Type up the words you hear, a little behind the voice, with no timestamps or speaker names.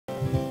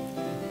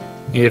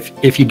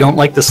If you don't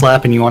like the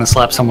slap and you want to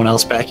slap someone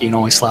else back, you can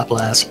always slap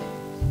Laz.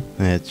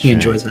 That's He right.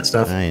 enjoys that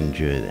stuff. I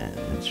enjoy that.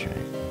 That's right.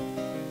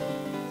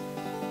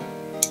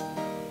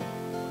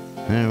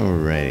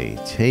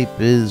 Alrighty, tape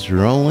is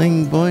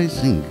rolling,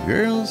 boys and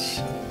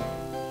girls.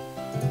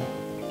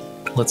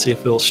 Let's see if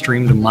it'll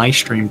stream to my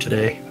stream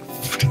today.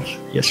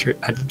 Yes,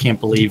 I can't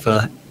believe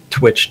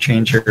Twitch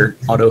changed your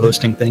auto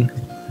hosting thing.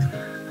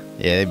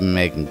 Yeah, they've been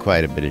making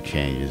quite a bit of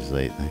changes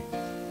lately.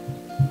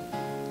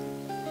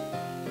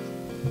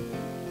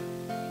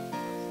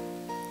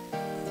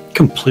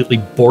 Completely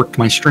borked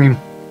my stream.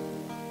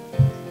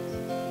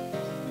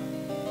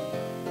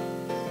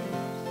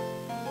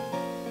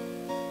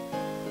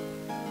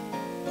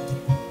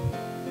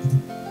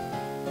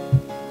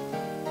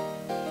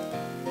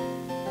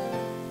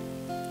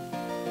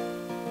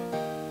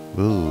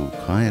 Ooh,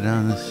 quiet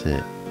on the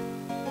set.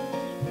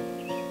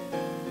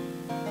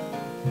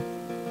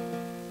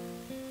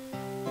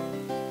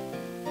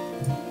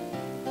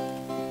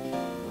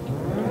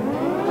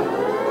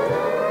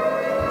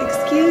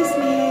 Excuse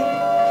me.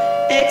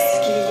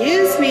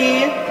 Excuse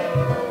me.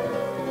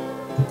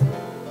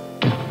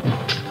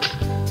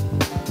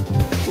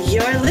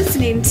 You're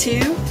listening to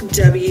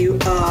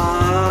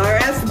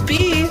WRFB,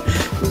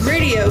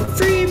 Radio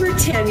Free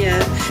Britannia.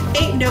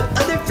 Ain't no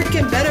other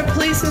freaking better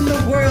place in the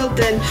world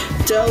than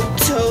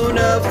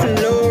Deltona,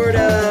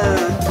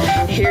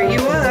 Florida. Here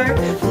you are,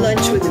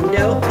 lunch with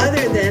no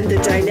other than the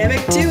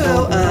dynamic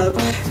duo of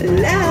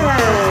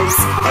Laz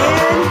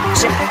and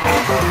Jack.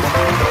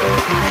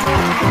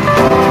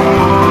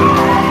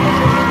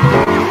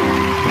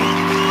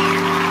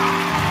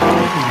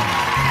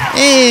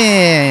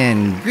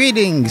 And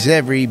greetings,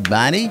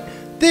 everybody.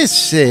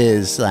 This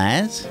is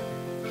Laz.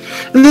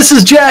 And this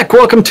is Jack.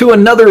 Welcome to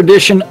another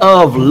edition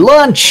of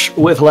Lunch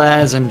with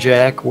Laz and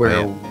Jack,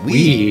 where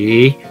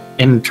we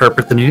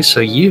interpret the news so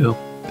you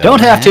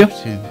don't have to.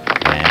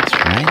 That's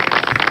right.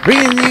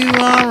 Bringing you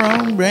our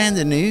own brand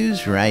of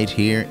news right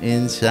here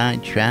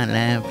inside Shroud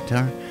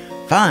Avatar,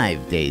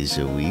 5 days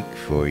a week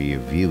for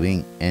your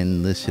viewing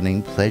and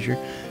listening pleasure.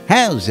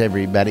 How's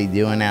everybody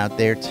doing out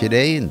there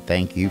today? And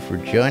thank you for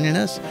joining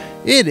us.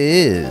 It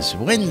is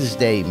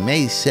Wednesday,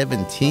 May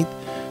 17th,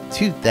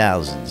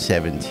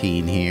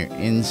 2017 here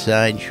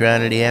inside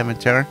Shroud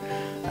Avatar.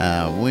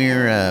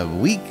 We're a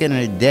week and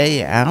a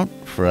day out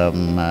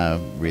from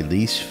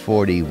Release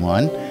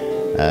 41,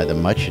 the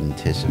much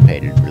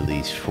anticipated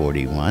Release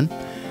 41.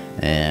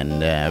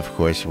 And of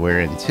course,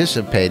 we're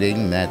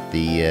anticipating that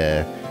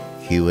the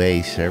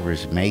QA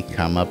servers may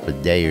come up a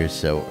day or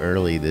so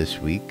early this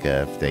week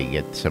if they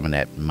get some of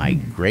that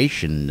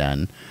migration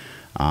done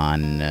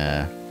on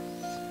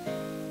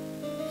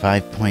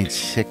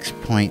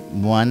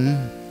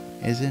 5.6.1,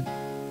 is it?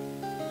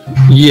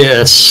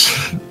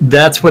 Yes,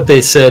 that's what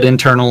they said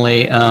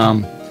internally,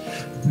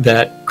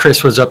 that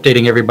Chris was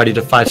updating everybody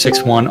to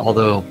 5.6.1,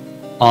 although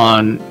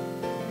on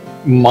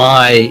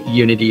my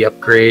Unity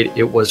upgrade,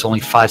 it was only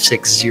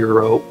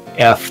 5.6.0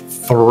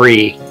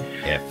 F3.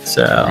 F3.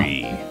 So,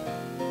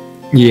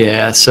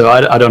 yeah, so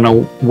I don't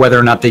know whether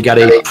or not they got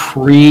a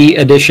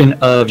pre-edition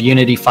of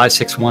Unity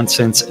 5.6.1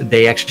 since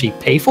they actually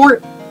pay for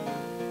it.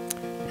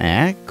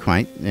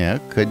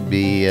 Could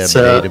be a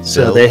so, beta build.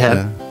 So they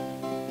have...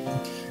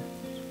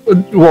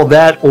 Well,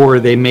 that or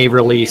they may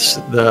release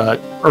the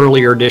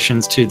earlier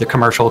editions to the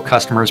commercial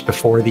customers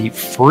before the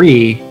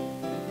free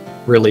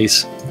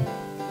release.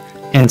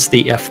 Hence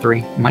the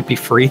F3. It might be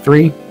free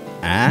 3.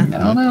 I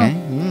don't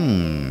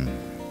know.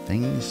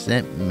 Things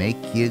that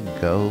make you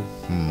go,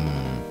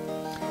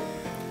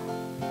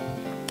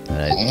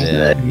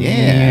 But,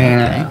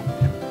 yeah.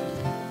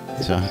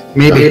 Okay. So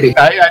maybe.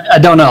 I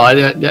don't know.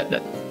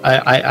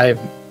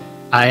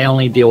 I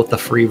only deal with the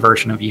free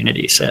version of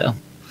Unity, so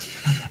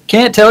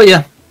can't tell you.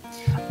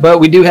 But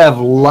we do have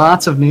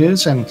lots of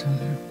news, and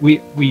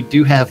we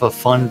do have a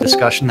fun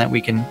discussion that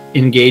we can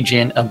engage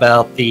in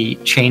about the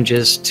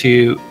changes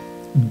to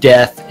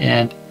death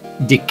and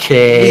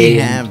decay. We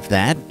have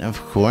that,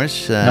 of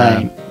course.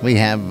 We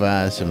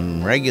have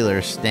some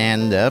regular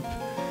stand-up.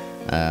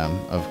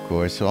 Of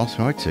course, all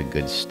sorts of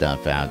good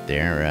stuff out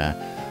there.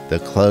 The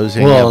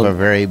closing of a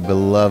very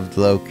beloved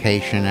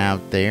location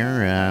out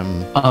there.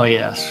 Oh,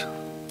 yes.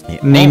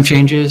 Name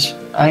changes.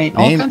 All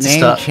kinds of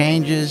stuff. Name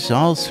changes,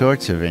 all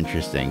sorts of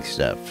interesting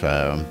stuff.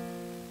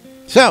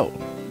 So,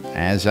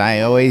 as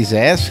I always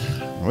ask,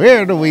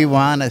 where do we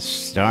want to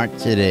start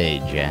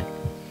today, Jack?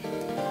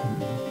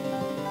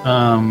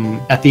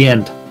 At the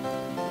end.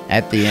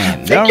 At the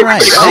end. All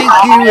right.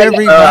 Thank you,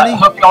 everybody. I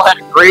hope you all had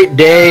a great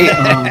day.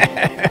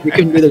 We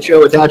couldn't do the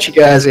show without you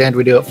guys, and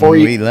we do it for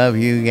you. We love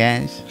you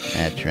guys.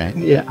 That's right.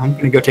 Yeah, I'm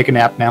going to go take a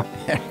nap now.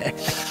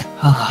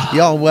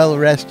 Y'all well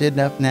rested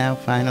up now,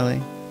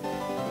 finally?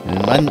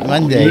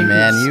 Monday,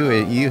 man,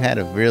 you had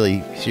a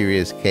really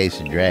serious case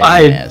of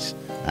dragon ass.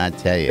 I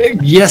tell you.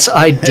 Yes,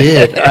 I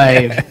did.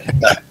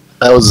 That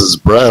was his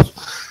breath.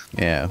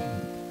 Yeah.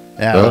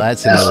 Well,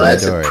 that's another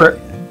story.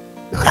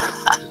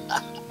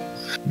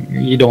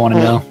 You don't want to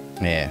know.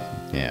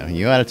 Yeah.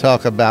 You want to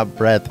talk about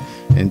breath?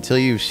 until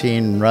you've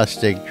seen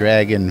Rustic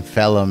Dragon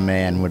Fellow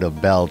Man with a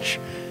belch,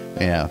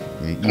 you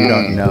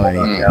don't know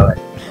anything.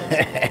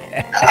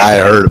 I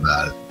heard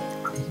about it.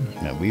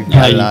 No, we've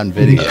got it on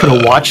video. You could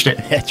have watched it.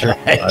 That's right.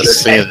 I've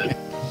seen it.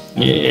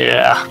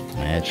 Yeah.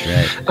 That's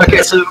right.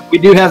 Okay, so we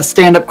do have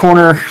stand-up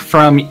corner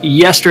from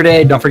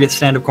yesterday. Don't forget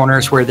stand-up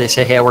corners where they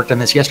say, hey, I worked on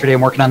this yesterday,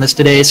 I'm working on this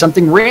today.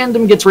 Something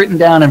random gets written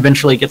down and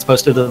eventually gets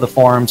posted to the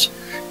forums,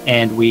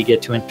 and we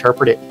get to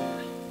interpret it.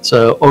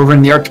 So over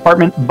in the art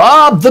department,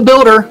 Bob the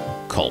Builder.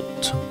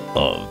 Cult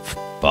of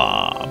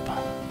Bob.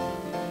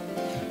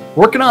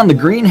 Working on the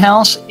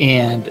greenhouse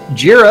and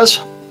Jira's.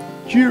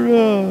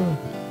 Jira.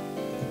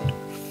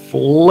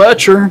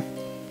 Fletcher.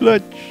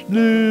 Fletch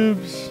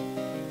lives.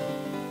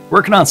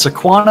 Working on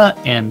Sequana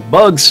and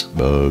Bugs.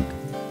 Bug.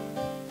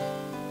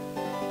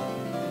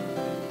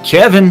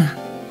 Kevin,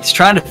 he's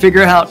trying to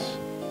figure out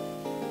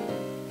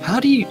how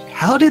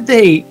did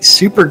they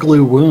super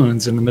glue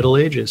wounds in the Middle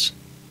Ages?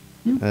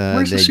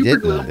 Where's the They super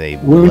didn't. glue? They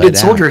Wounded bled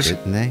soldiers. out,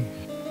 didn't they?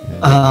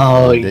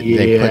 Oh,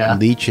 They yeah. put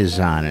leeches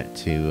on it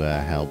to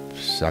help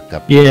suck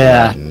up. the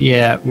Yeah, blood and-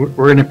 yeah. We're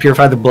going to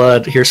purify the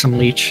blood. Here's some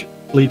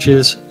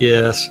leeches.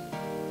 Yes.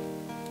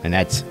 And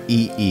that's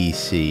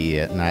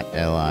EEC, not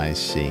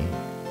LIC.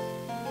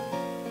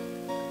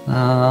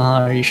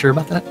 Are you sure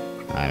about that?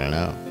 I don't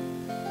know.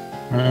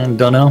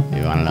 Don't know.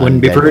 You want an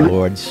Wouldn't be undead prudent.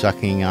 lord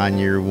sucking on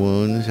your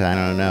wounds? I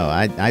don't know.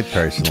 I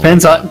personally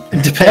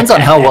Depends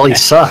on how well he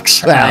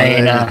sucks.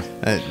 Well,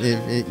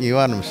 if you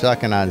want him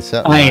sucking on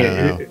something, I don't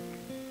know.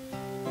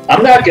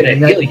 I'm not going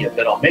to heal you,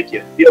 but I'll make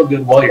you feel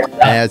good while you're dying.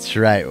 That's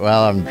right.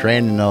 Well, I'm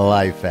draining the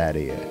life out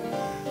of you.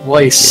 Well,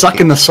 he's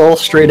sucking the soul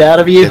straight out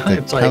of you. Get to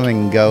It's come like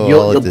and go you'll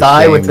all at the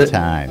die same with it.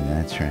 time.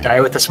 That's right.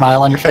 die with a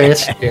smile on your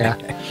face. Yeah,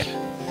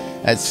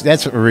 That's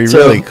what we So-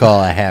 really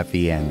call a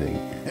happy ending.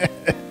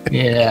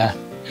 yeah.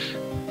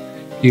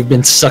 You've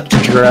been sucked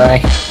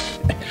dry.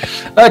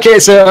 Okay,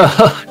 so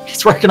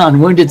he's working on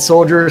wounded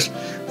soldiers.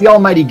 The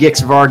almighty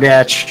Gix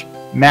Vardach,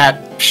 Matt.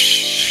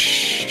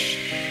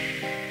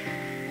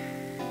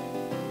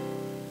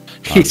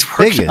 He's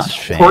working on Biggest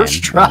fan horse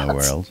in the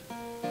trots. world.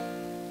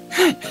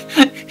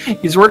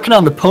 He's working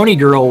on the pony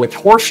girl with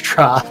horse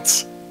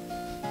trots.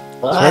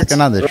 Working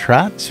on the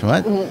trots?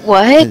 What?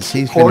 What?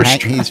 He's Horse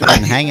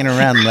been hanging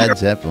around Led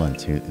Zeppelin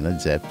too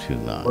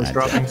long. Horse I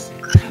droppings.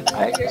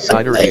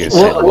 Cidery is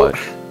Well, what?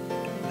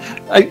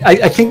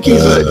 I think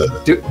he's.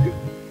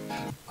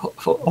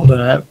 Hold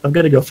on, I've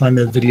got to go find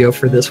the video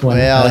for this one.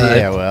 Well,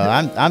 yeah.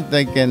 Well, I'm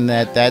thinking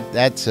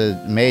that's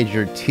a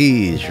major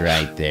tease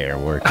right there,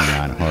 working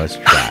on horse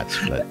trots.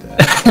 But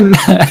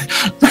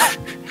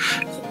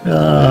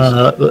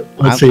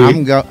let's see.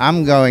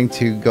 I'm going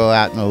to go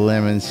out on a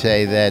limb and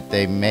say that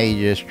they may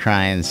just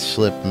try and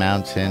slip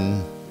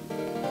Mountain,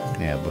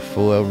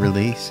 before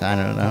release. I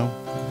don't know.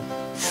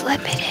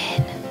 Slip it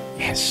in.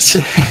 Yes.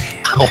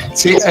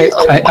 See,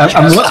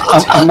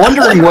 I'm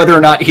wondering whether or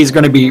not he's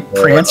going to be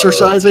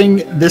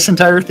prancercising this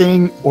entire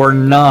thing or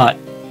not.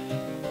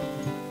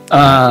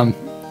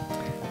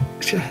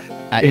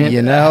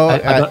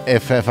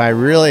 If I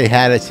really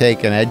had to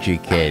take an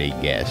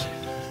educated guess,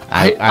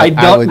 I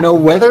don't know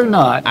whether or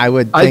not. I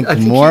would think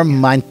more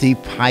Monty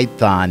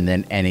Python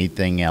than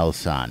anything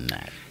else on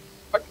that.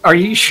 Are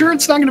you sure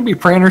it's not going to be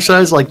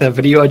prancercised like that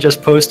video I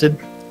just posted?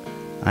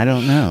 I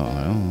don't know.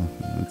 Well,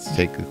 let's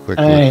take a quick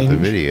look at the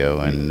video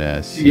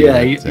and see.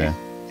 Yeah,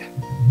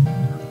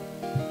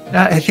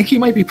 I think he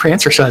might be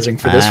prancercising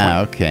for this one.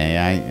 Okay.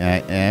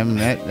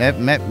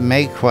 That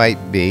may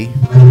quite be.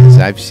 'Cause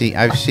I've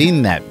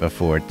seen that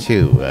before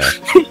too.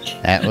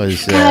 That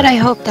was. God, I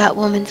hope that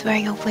woman's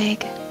wearing a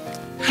wig.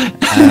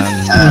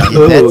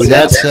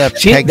 That's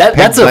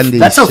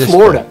a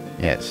Florida.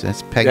 Yes,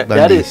 that's Peg That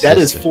Bundy's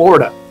is sister.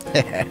 Florida.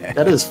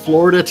 That is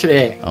Florida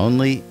today.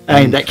 Only I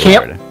mean, in that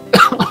Florida.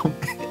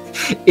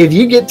 If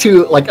you get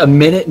to like a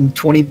minute and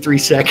 23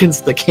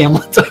 seconds, the camel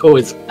toe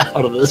is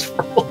out of this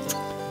world.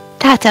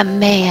 That's a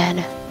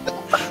man.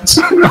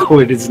 No,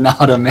 it is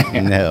not a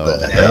man. No, What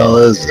the hell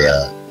is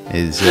that?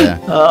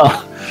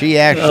 Oh, She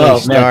actually Oh, man.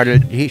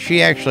 started.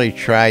 She actually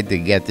tried to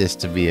get this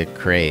to be a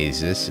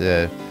craze. This,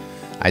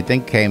 I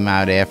think, came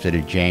out after the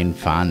Jane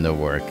Fonda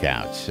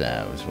workouts.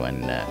 Was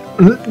when.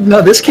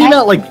 no, this came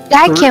out like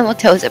That camel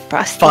toe's a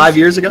prosthesis. 5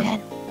 years ago.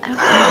 Man.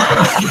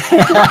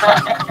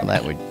 I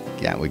Well,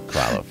 that would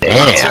qualify.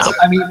 Damn.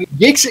 I mean,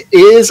 Gix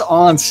is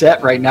on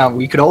set right now.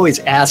 We could always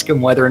ask him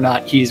whether or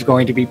not he's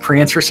going to be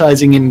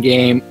prancercising in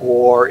game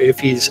or if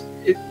he's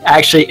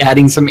actually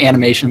adding some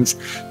animations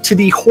to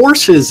the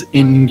horses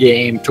in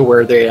game to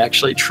where they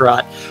actually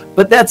trot.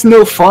 But that's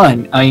no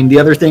fun. I mean, the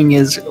other thing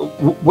is,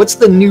 what's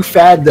the new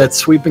fad that's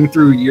sweeping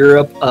through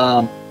Europe?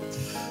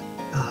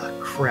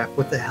 Crap,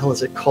 what the hell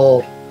is it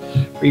called?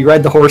 Where you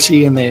ride the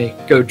horsey and they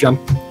go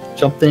jump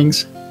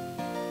things.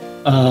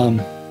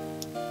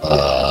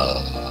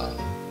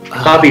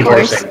 Hobby don't know.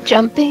 Horse horsing.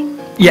 jumping.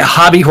 Yeah,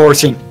 hobby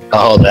horsing.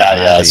 Oh, that,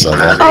 yeah. So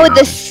that, Oh,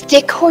 the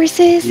stick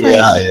horses.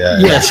 yeah, yeah.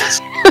 Yes.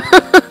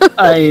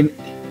 I mean,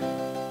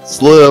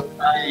 Slip.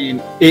 I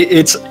mean,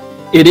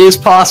 it is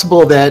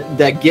possible that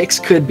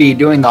Gix could be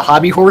doing the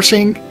hobby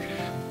horsing,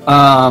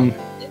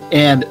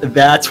 And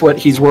that's what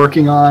he's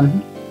working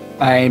on.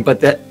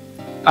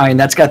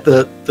 That's got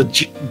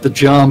the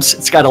jumps.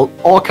 It's got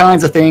all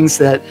kinds of things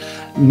that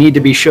need to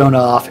be shown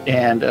off,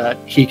 and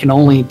he can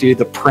only do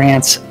the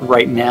prance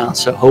right now.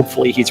 So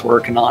hopefully he's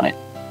working on it.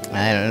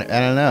 I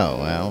don't know.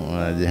 Well,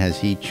 has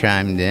he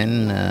chimed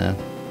in?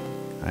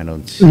 I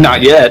don't see.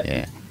 Not yet.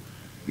 Yeah.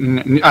 I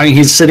mean,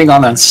 he's sitting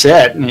on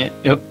set.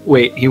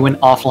 Wait, he went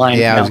offline.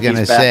 Yeah, I was Now gonna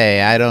he's back.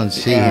 say I don't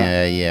see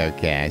him. Yeah,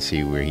 okay, I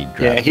see where he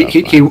dropped.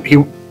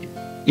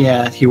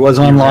 Yeah, he was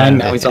online.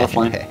 Now he's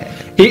offline.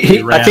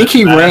 I think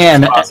he as fast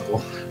ran. as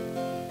possible.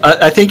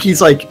 I think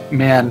he's like,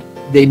 man,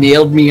 they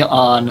nailed me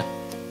on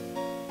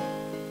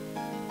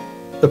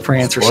the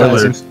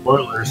prancercising.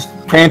 Spoilers.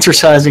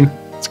 Prancercising.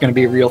 It's going to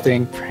be a real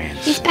thing.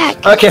 He's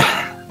back. Okay,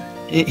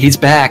 he's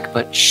back,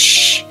 but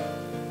shh.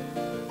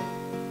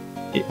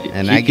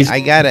 And I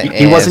gotta ask.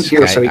 He wasn't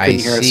here, so he couldn't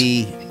hear us. I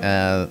see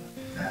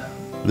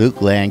Luke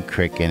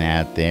Landcricken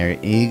out there.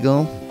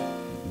 Eagle,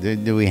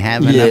 do we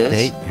have an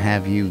update?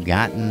 Have you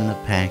gotten the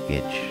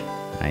package?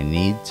 I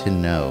need to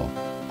know.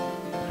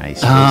 I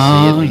still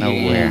see it in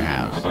the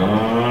warehouse.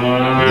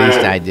 At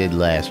least I did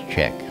last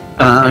check.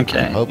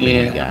 Okay. I'm hoping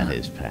he got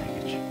his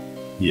package.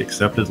 He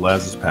accepted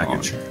Laz's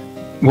package.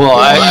 Well,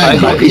 I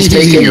hope he's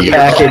taking your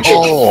package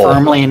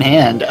firmly in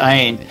hand.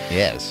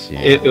 Yes.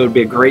 Yeah. It would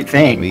be a great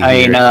thing. We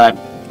I hear mean,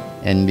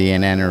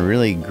 NBNN are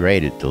really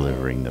great at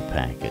delivering the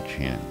package.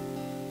 Yeah.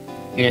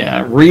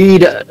 yeah,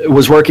 Reed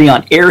was working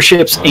on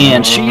airships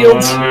and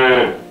shields.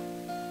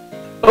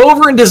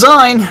 Over in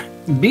design,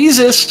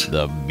 Beezus.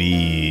 The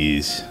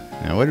bees.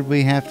 Now, what did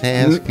we have to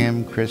ask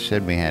him? Chris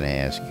said we had to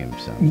ask him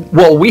something.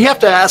 Well, we have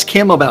to ask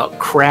him about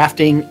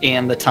crafting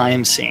and the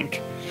time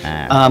sink.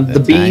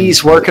 The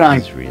bees time working on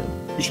is real.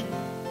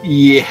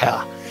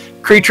 Yeah,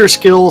 creature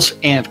skills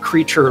and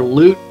creature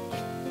loot.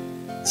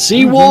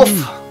 Seawolf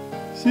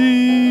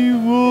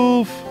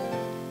Seawolf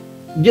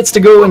gets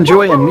to go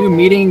enjoy a new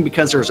meeting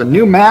because there's a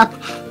new map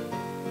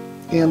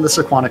in the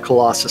Sequana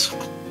Colossus.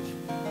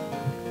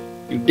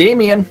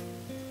 Damien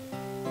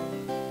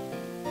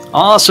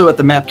also at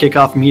the map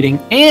kickoff meeting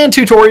and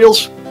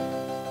tutorials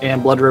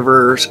and Blood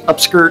River's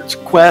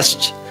upskirts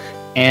quests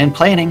and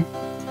planning.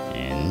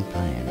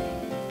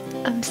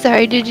 I'm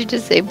sorry, did you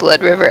just say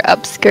Blood River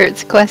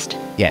Upskirts quest?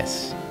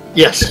 Yes.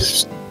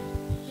 Yes.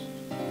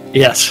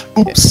 Yes.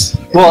 Oops.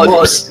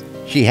 Well,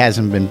 She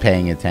hasn't been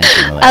paying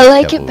attention. The last I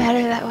like it couple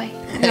better that way.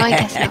 No, I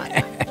guess not.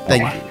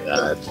 Thank you.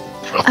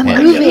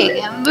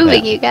 I'm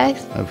moving, you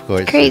guys. Of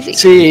course. Crazy.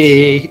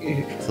 see,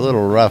 It's a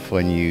little rough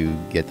when you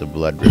get the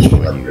Blood River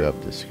when you go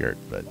up the skirt,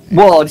 but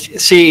well,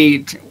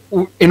 see,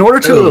 in order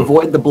to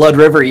avoid the Blood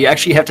River, you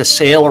actually have to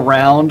sail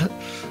around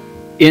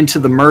into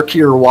the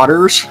murkier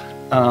waters.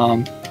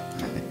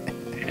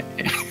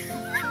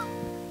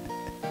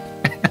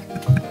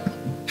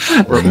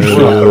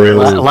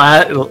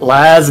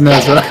 Laz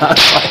knows what I'm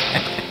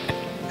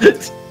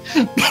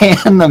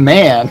Dan the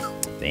man.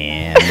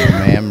 damn,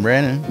 man,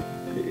 Brennan.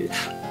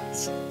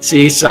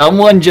 See,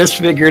 someone just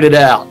figured it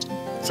out.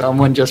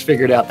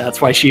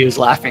 That's why she was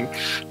laughing.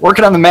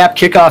 Working on the map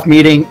kickoff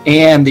meeting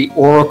and the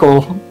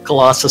Oracle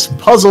Colossus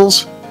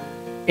puzzles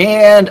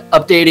and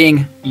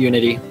updating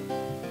Unity.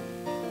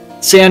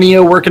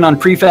 Sanio working on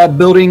prefab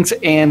buildings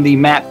and the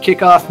map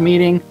kickoff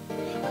meeting.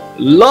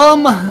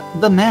 Lum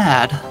the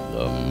Mad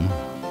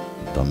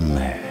The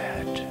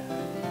Mad.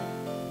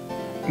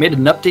 made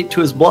an update to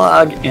his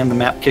blog and the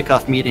map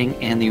kickoff meeting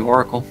and the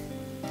Oracle.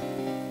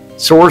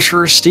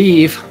 Sorcerer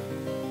Steve.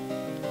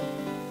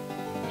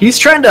 He's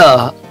trying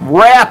to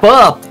wrap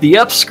up the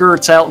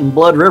upskirts out in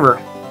Blood River.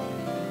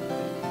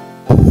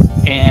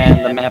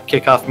 And the map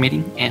kickoff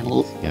meeting and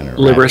Gonna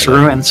Liberous wrap it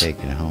up and Ruins. Take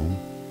it home.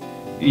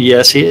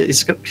 Yes, he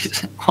is.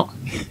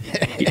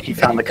 He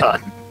found the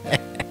cod.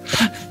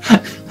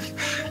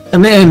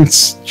 And then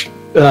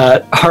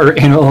our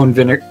own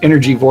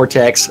Energy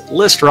Vortex,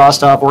 List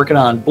Rostov working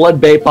on Blood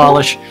Bay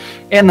polish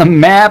and the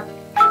map.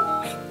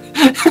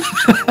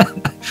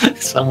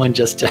 Someone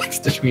just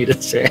texted me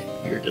to say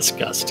you're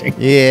disgusting.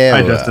 Yeah,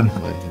 Hi, well,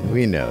 Justin.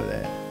 we know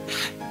that.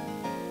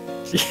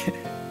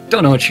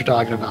 Don't know what you're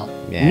talking about.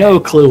 Yeah. No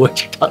clue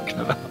what you're talking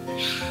about.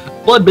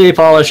 Blood Bay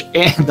polish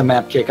and the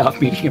map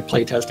kickoff meeting and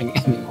playtesting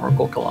in the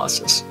Oracle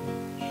Colossus.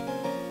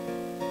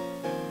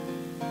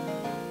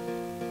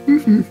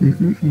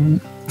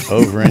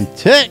 Over in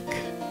Tech,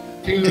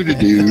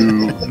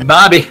 Do-do-do.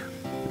 Bobby.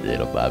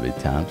 little Bobby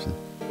Thompson.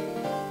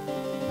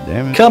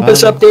 Damn it,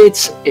 Compass Bobby.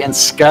 updates and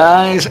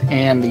skies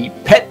and the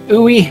pet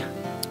ooey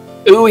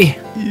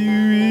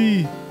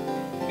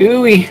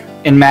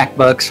and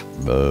MacBooks.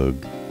 Bug.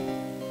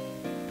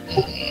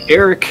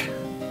 Eric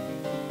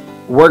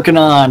working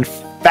on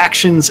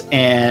factions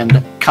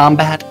and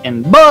combat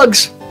and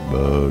bugs.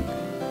 Bug.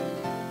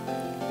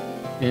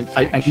 And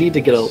I need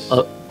to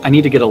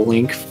get a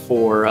link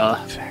for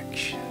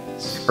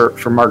Factions.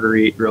 for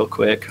Marguerite real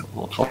quick.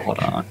 Hold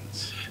on.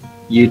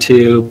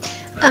 YouTube,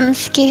 I'm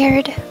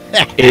scared.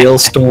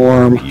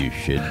 Ailstorm, You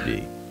should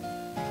be.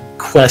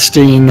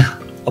 questing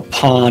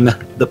upon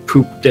the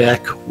poop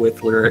deck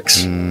with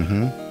lyrics.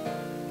 Mm-hmm.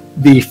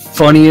 The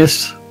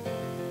funniest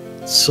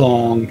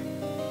song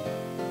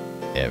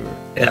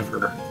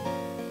Ever.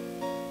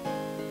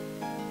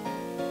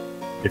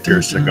 If you're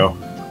a sicko.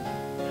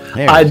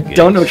 There's I Gix.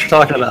 don't know what you're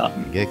talking about.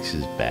 Gix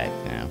is back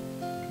now.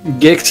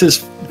 Gix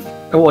is,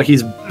 well,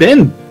 he's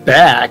been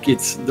back.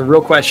 It's the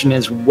real question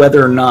is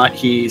whether or not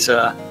he's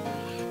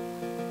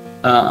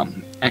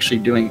actually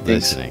doing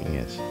things. Listening,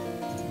 yes.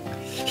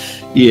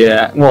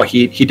 Yeah, well,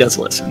 he does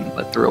listen,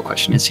 but the real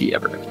question is he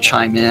ever going to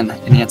chime in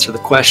and answer the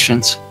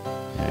questions?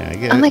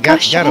 Yeah, Oh my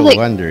gosh, gotta Charlotte-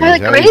 wonder.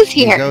 Charlotte Gray's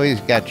here. He's always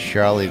got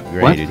Charlotte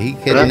Gray. What? Did he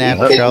kidnap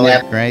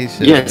Charlotte Gray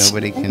so Yes.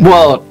 nobody can?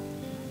 Well,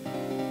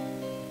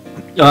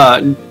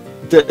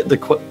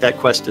 that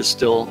quest is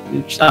still.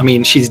 I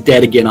mean, she's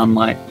dead again on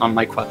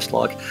my quest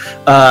log.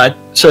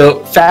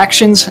 So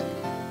factions,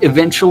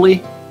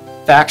 eventually,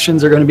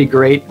 factions are going to be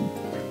great.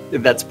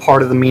 That's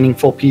part of the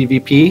meaningful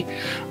PvP.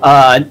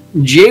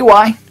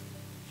 JY.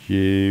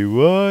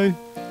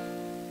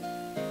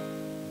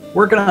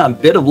 Working on a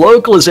bit of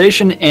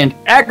localization and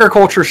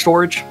agriculture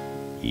storage.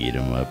 Eat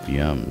 'em up,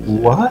 yums.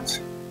 What?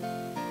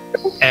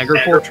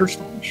 Agriculture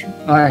storage.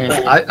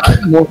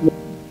 I'm more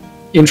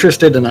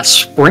interested in a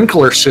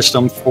sprinkler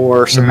system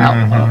for some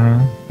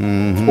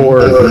Mhm.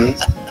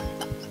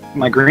 for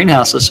my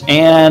greenhouses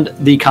and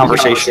the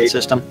conversation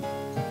system.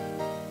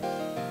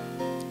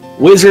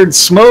 Wizard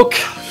Smoke.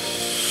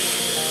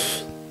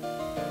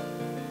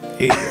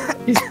 He's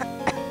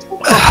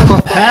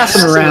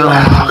passing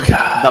around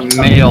the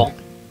mail.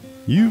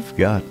 You've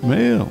got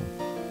mail.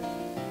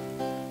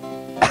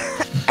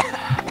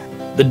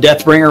 The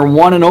Deathbringer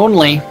one and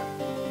only.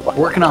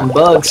 Working on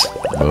bugs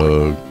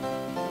Bug.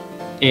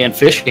 and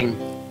fishing.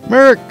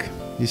 Merc,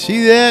 you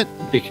see that?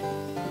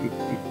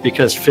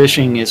 Because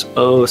fishing is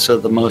so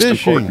the most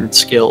Fishing. important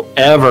skill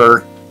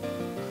ever.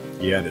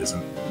 Yeah, it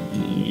isn't.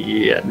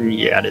 Yeah,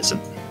 it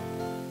isn't.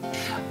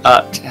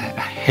 I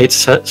hate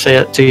to say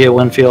it to you,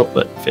 Winfield,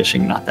 but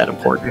fishing not that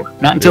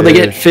important. Not until they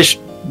get fish.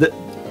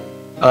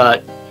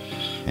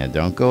 Yeah,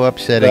 don't go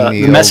upsetting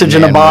The the message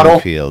old in a man bottle.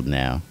 Winfield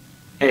now.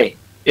 Hey,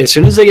 as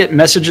soon as they get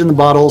message in the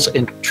bottles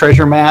and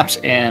treasure maps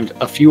and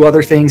a few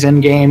other things in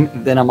game,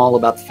 then I'm all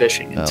about the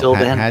fishing. Well, Until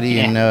then, how do you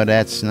yeah. know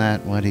that's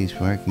not what he's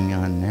working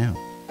on now?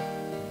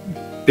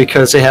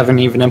 Because they haven't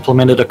even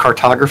implemented a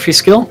cartography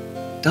skill.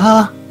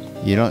 Duh.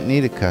 You don't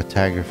need a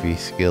cartography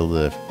skill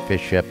to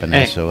fish up an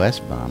Hey, SOS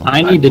bottle.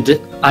 I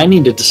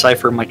need to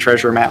decipher my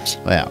treasure maps.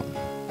 Well,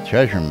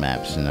 treasure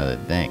map's another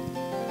thing.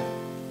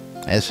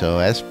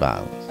 SOS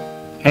bottles.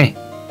 Hey,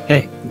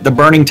 the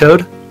burning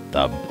toad.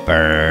 The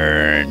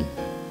burn.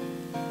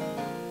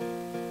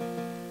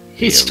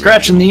 He's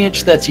scratching the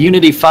itch. That's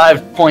Unity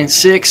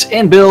 5.6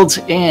 and builds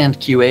and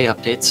QA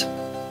updates.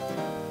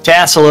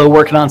 Tassilo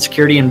working on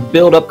security and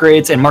build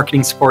upgrades and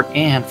marketing support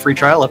and free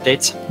trial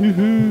updates.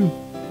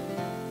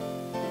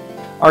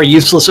 Our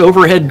useless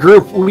overhead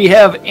group, we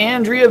have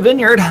Andrea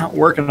Vineyard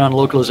working on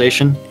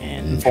localization,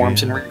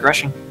 forms and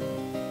regression.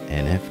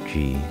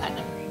 NFG.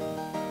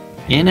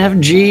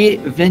 NFG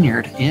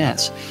Vineyard,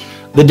 yes.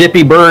 The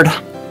Dippy Bird.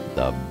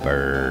 The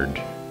bird.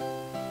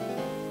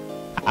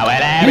 Well,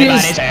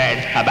 everybody's heard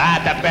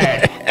about the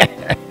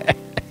bird.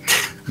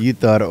 You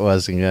thought it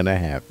wasn't going to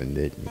happen,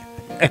 didn't you?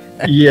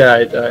 Yeah,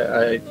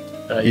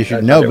 You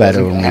should know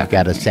better when we've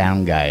got a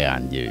sound guy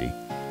on duty.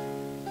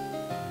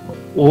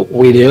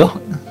 We do.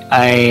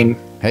 I mean,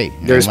 Hey,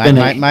 There's been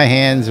my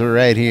hands were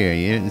right here.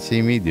 You didn't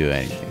see me do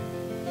anything.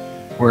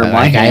 where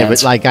my like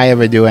hands. I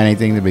ever do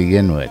anything to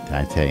begin with,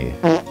 I tell you.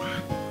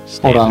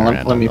 Hold on,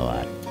 Standing let me. around a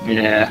lot.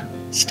 Yeah,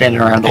 standing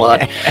around a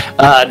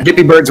lot.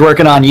 Dippy Bird's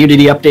working on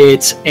Unity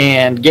updates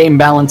and game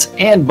balance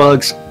and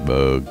bugs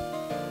Bug.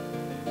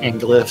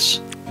 and glyphs.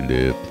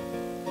 Lip.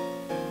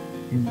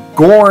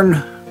 Gorn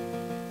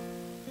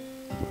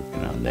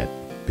Working on that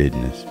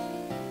business.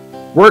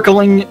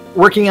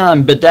 working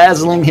on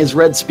bedazzling his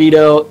red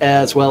speedo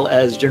as well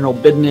as general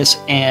business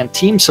and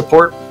team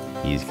support.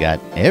 He's got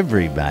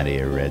everybody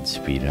a red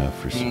Speedo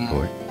for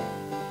support.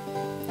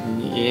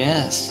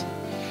 Yes,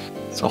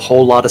 it's a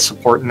whole lot of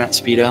support in that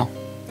speedo.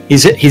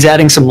 He's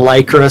adding some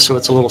lycra, so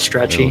it's a little A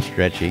stretchy. little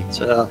stretchy.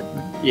 So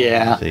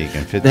yeah, So you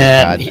can fit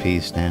Then the cod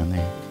piece down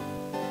there.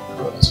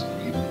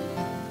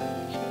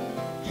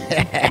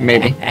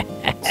 maybe.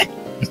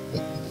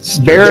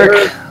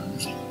 Barrick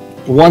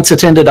once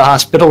attended a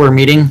hospitaler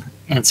meeting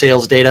and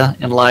sales data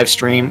and live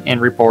stream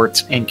and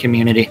reports and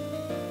community.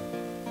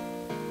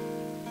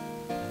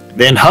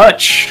 Then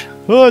Hutch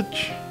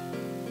Hutch.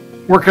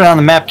 working on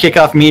the map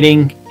kickoff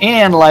meeting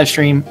and live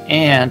stream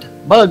and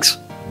bugs.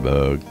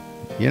 Bug.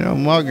 You know,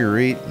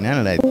 Marguerite,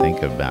 now that I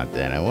think about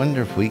that, I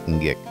wonder if we can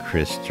get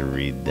Chris to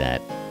read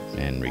that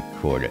and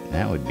record it.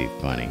 That would be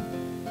funny.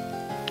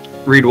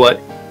 Read what?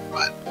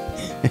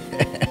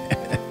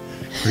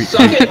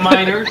 Suck it,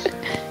 miners.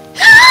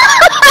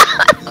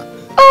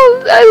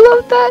 Oh, I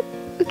love that.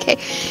 Okay.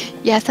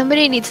 Yeah,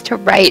 somebody needs to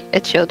write a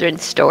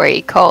children's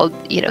story called,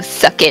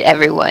 Suck It,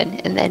 Everyone,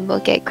 and then we'll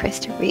get Chris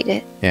to read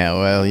it. Yeah,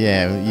 well,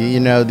 yeah. You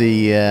know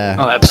the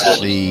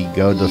Absolutely. the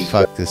go the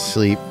fuck to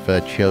sleep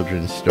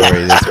children's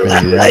story that's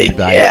been read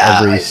by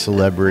every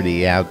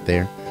celebrity out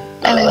there.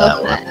 I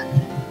love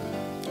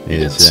that.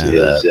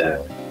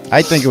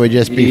 I think it would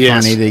just be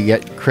Yes. funny to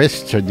get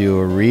Chris to do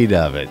a read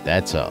of it.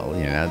 That's all.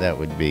 That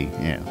would be,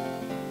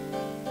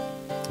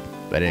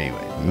 But anyway,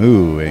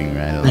 moving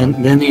right along.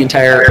 And then the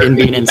entire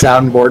NBNN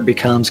soundboard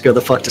becomes "Go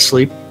the fuck to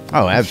sleep."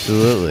 Oh,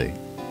 absolutely.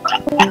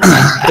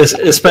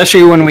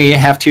 Especially when we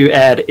have to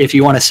add, if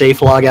you want a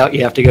safe log out,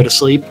 you have to go to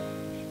sleep.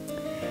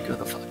 Go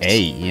the fuck to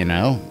Hey, sleep.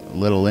 a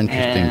little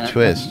interesting And-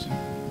 twist.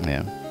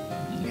 Yeah.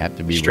 You have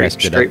to be Straight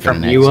rested from up for the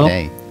next you,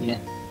 day. Yeah.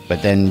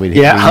 But then we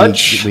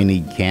Hutch.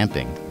 need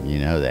camping. You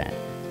know that.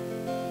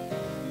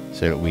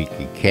 So that we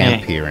could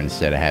camp Hey. here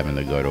instead of having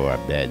to go to our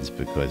beds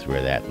because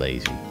we're that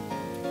lazy.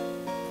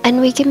 And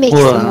we can make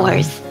Well,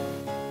 s'mores.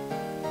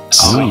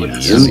 Oh,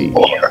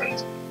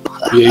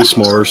 Yay,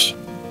 s'mores.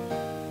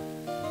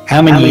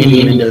 How many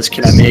innuendos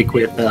can I make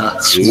with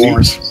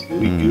s'mores?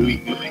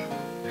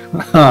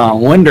 Oh,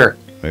 wonder.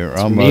 We're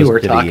me almost we're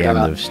to the talking end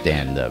about. of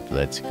stand-up.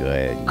 Let's go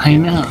ahead. I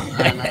know.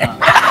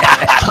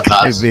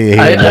 It'd be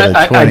here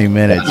another 20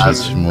 minutes with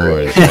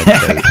s'mores.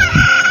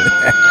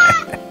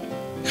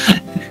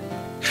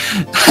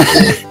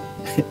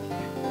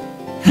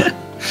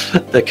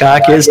 The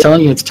cock is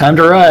telling you it's time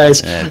to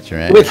rise. That's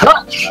right. With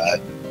Hutch.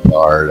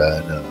 Hard, I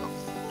know.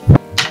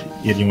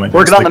 Gideon went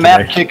Working on the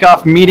map today.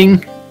 kickoff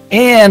meeting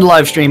and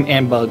live stream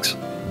and bugs.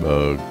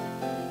 Bug.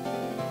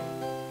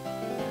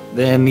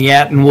 Then the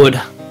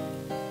Attenwood.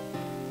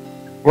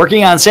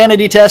 Working on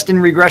sanity test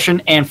and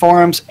regression and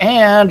forums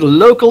and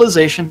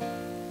localization.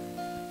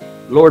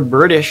 Lord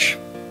British.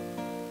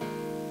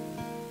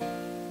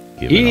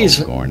 Give it He's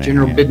old corn in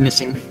general here.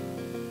 businessing.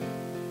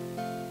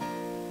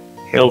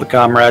 Hail the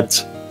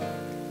comrades.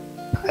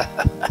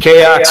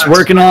 Chaos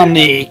working on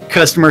the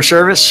customer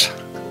service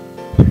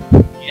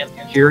and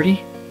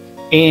security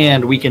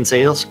and weekend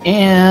sales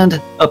and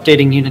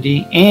updating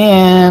Unity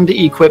and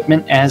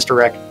equipment as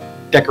direct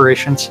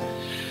decorations.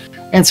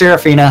 And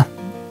Serafina,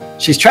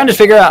 she's trying to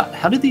figure out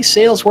how do these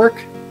sales work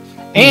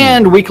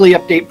and weekly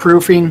update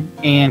proofing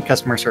and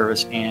customer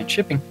service and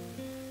shipping.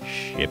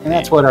 Shipping. And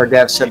that's what our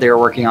devs said they were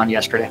working on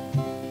yesterday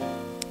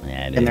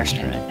That in their is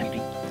stand-up right.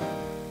 meeting.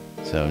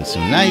 So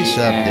some nice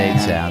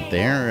updates out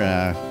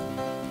there.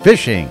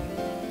 Fishing.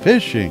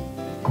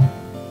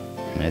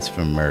 That's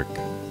from Merc,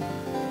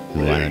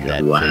 who wanted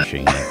that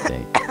fishing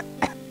update.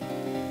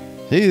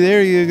 See,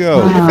 there you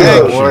go.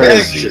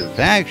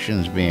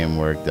 Factions being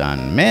worked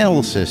on.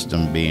 Mail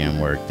system being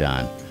worked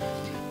on.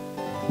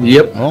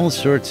 Yep. All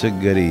sorts of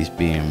goodies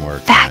being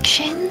worked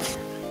Factions?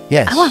 on.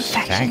 Yes, I want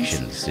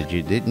factions.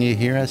 Didn't you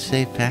hear us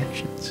say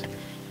factions?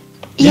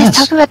 Yes,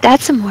 talk about that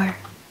some more.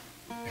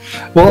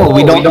 Well,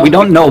 we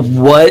don't know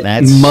what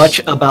That's much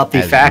about the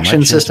as faction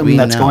much as system we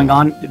that's know. going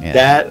on.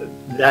 Yeah.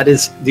 That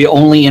is the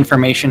only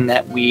information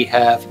that we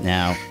have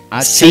Now,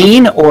 I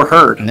seen or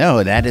heard.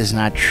 No, that is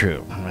not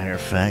true. Matter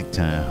of fact,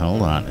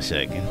 hold on a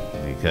second.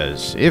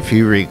 Because if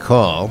you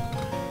recall,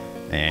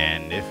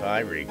 and if I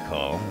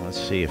recall, let's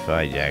see if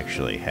I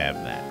actually have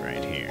that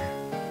right here.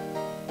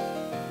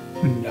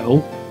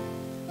 No,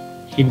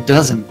 he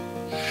doesn't.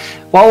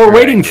 While we're Sure I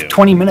waiting do.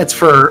 20 minutes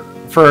for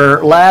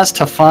Laz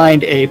to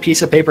find a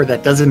piece of paper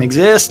that doesn't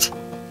exist,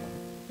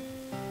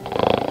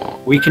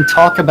 we can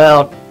talk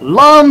about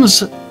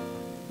Lum's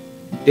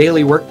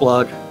daily work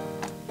blog,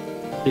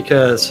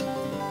 because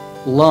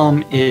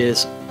Lum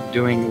is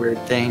doing weird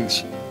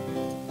things.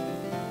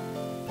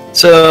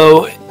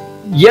 So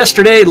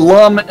yesterday,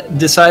 Lum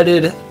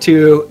decided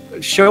to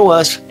show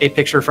us a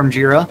picture from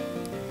Jira.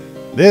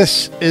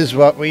 This is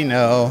what we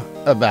know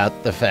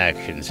about the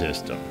faction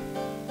system.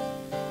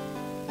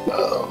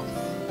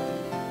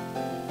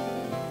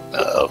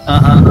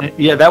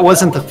 Yeah, that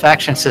wasn't the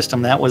faction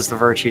system. That was the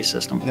virtue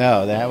system.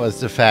 No, that was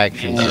the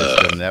faction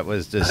system that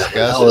was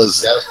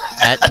discussed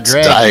at That's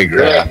Greg.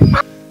 diagram.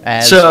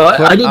 As So, I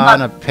put did on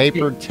not- a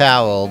paper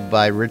towel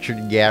by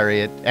Richard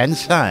Garriott and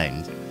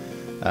signed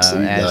as he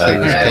was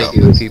Yeah.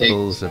 taking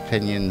people's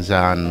opinions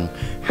on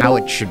how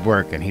it should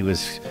work, and he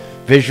was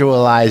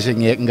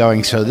visualizing it and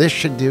going, so this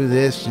should do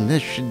this and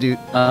this should do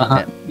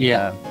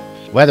Yeah.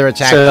 whether it's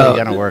So- actually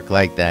going to work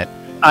like that.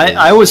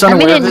 I was I'm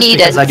unaware gonna of this need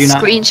because a I do not.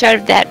 screenshot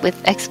of that with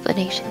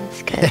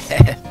explanations, because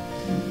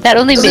that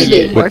only made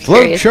me more With flow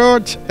curious.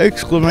 charts,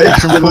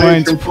 exclamation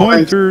points,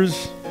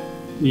 pointers.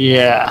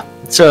 Yeah.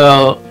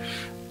 So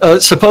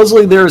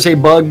supposedly there's a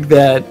bug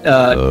that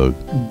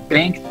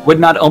bank would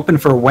not open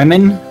for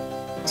women.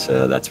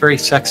 So that's very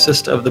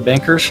sexist of the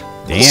bankers.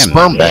 Damn.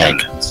 Sperm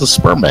bank. It's a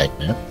sperm bank,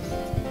 man.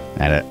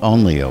 And it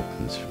only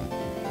opens.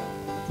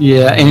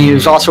 Yeah, and he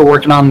was also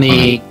working on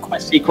the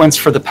quest sequence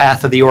for the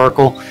Path of the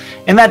Oracle.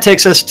 And that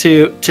takes us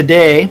to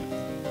today.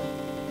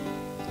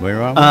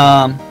 Where are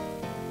we?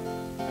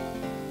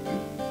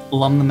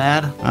 Lum the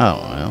Mad, Oh,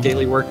 well.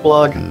 daily work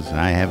blog. 'Cause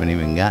I haven't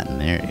even gotten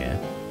there yet.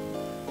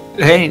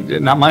 Hey,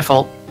 not my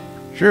fault.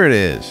 Sure it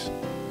is.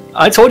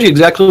 I told you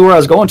exactly where I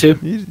was going to.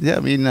 You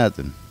tell me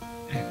nothing.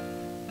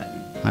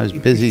 I was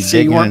busy See,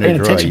 you digging weren't in a paying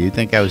drawer. attention. You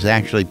think I was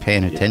actually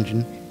paying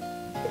attention?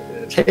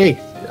 Hey,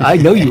 I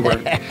know you were.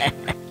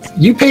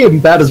 You pay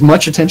about as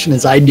much attention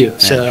as I do.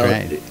 That's So,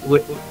 right.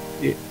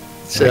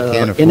 so I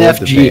can't afford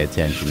to pay NFG.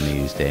 attention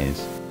these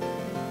days.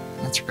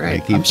 That's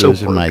great. I keep I'm so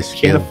losing my broke.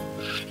 skill.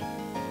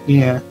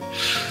 Yeah.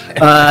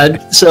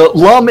 So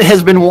Lum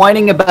has been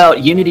whining about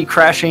Unity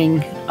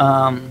crashing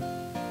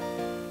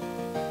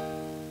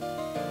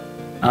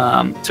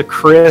to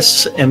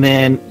Chris, and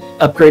then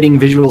upgrading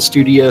Visual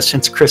Studio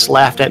since Chris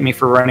laughed at me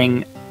for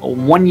running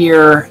 1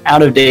 year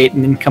out of date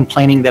and then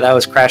complaining that I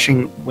was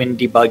crashing when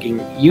debugging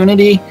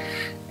Unity.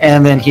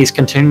 And then he's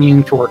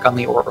continuing to work on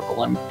the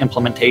Oracle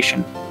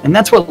implementation. And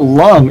that's what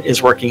Lum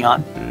is working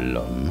on.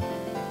 Lum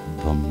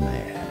the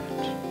Mad.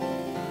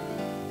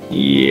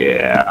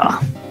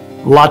 Yeah.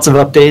 Lots of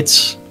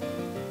updates.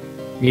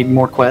 Need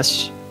more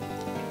quests.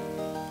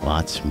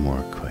 Lots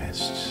more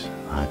quests.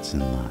 Lots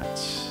and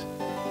lots.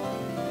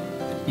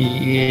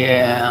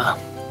 Yeah.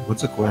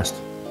 What's a quest?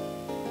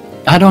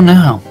 I don't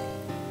know.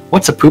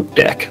 What's a poop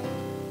deck?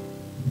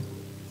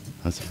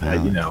 That's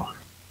valid. You know.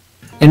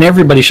 And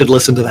everybody should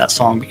listen to that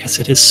song because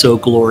it is so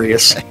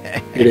glorious.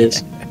 It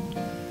is.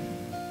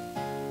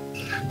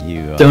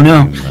 You Don't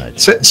know. too much.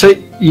 So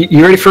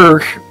you ready for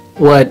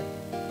what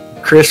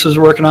Chris was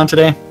working on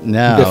today?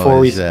 No, before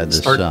we the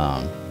start?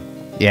 song.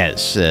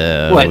 Yes.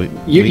 What?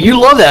 You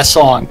love that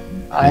song.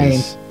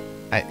 I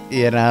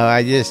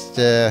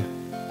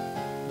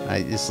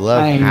just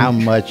love how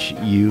much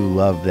you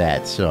love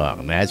that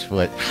song. That's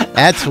what.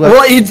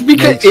 Well, it's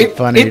because makes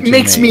funny it to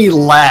makes me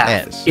laugh.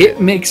 Yes.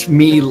 It makes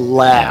me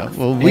laugh.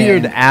 Well,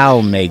 Weird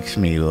Al makes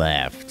me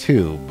laugh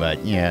too, but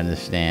you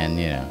understand,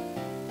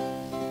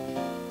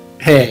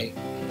 Hey,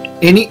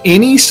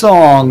 any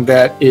song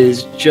that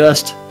is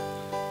just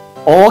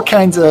all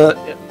kinds of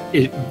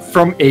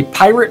from a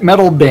pirate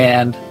metal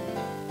band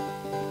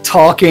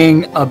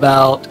talking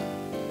about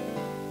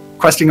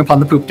questing upon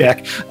the poop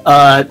deck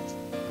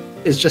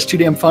is just too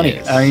damn funny.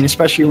 Yes. I mean,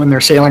 especially when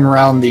they're sailing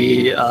around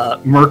the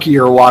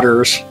murkier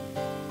waters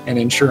and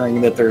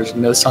ensuring that there's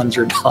no sons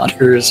or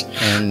daughters.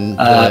 And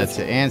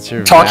to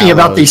answer talking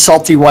about the Valo's-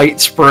 salty white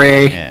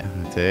spray. Yeah,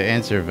 to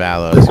answer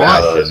Valo's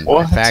question,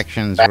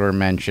 factions were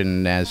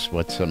mentioned as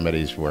what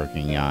somebody's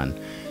working on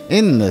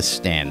in the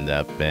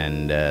stand-up,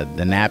 and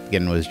the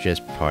napkin was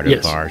just part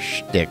of our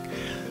shtick.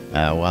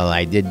 Well,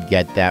 I did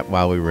get that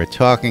while we were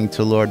talking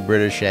to Lord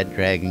British at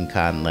Dragon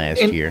Con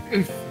last year.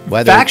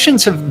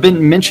 Factions have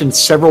been mentioned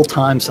several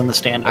times on the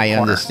stand-up I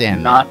corner.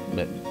 understand Not,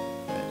 that, but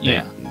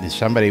yeah. there's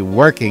somebody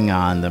working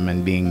on them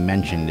and being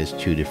mentioned as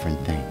two different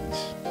things.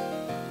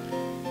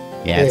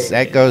 Yes,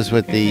 that goes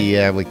with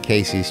the with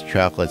Casey's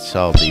chocolate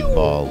salty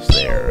balls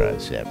there,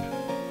 Zeb.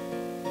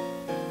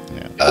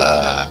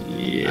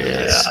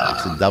 Yes.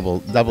 It's a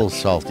double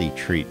salty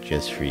treat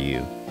just for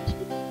you.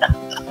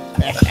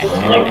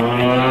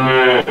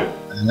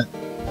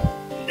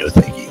 No,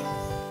 thank you.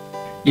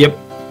 Yep.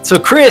 So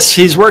Chris,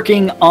 he's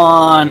working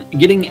on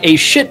getting a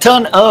shit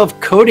ton of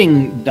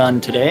coding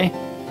done today.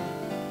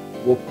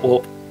 Whoop,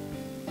 whoop.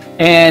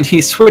 And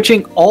he's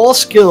switching all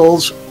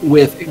skills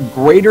with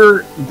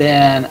greater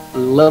than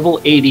level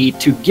 80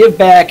 to give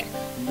back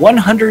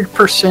 100%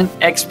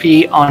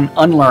 XP on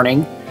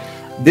unlearning.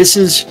 This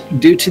is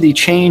due to the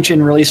change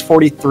in release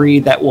 43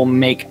 that will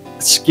make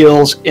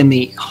skills in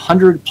the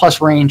 100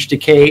 plus range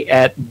decay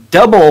at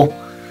double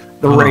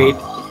the rate.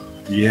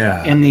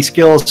 Yeah. And the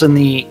skills in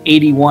the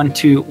 81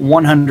 to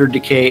 100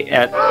 decay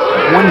at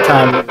one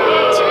time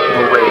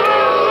the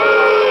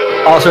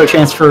rate. Also a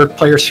chance for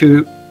players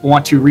who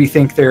want to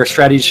rethink their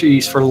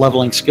strategies for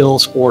leveling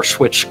skills or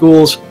switch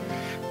schools.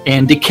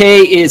 And decay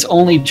is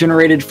only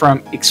generated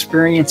from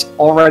experience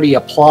already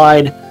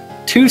applied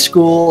to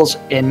schools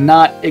and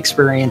not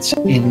experience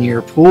in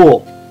your pool.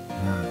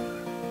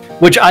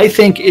 Which I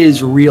think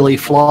is really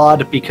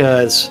flawed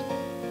because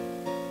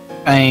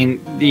I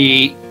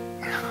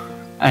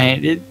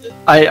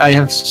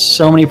have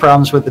so many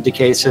problems with the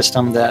decay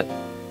system that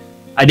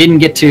I didn't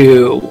get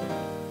to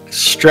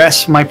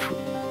stress my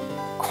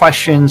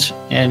questions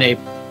in a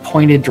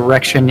pointed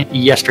direction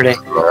yesterday.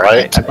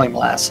 Right. I blame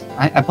Laz.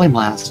 I blame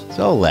Laz. It's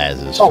all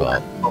Laz's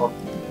fault.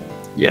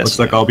 Yes. Looks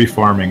like I'll be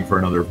farming for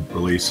another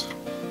release.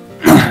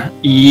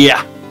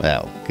 Yeah.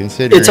 Well,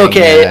 considering It's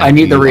okay, I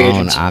need the you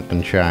reagents. own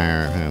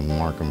Ockenshire and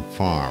Markham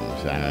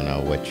Farms, I don't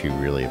know what you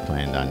really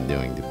planned on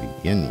doing to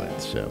begin with.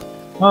 So,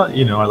 Well,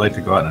 I like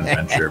to go out on an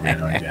adventure every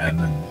now and again.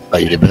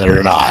 And You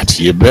better not.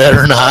 You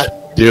better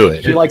not do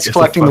it. He likes It's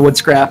collecting the wood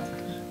scrap.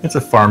 it's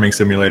a farming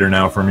simulator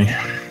now for me.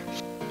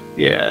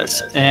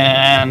 Yes,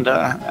 and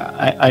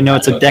I know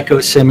it's a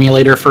deco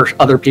simulator for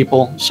other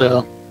people,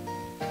 so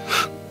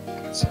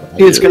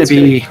it's going to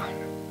be...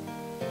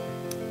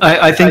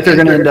 I think they're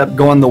going to end up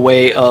going the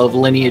way of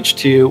Lineage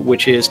 2,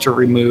 which is to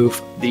remove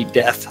the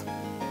death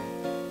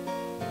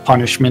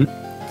punishment,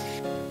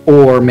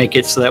 or make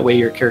it so that way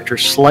your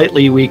character's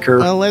slightly weeker.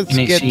 well, let's in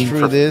a get scene through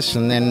for- this,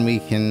 and then we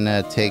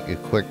can take a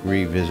quick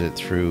revisit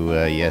through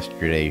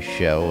yesterday's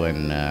show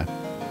and.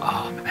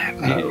 Oh,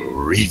 man.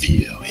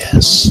 Review,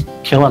 yes.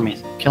 Killing me.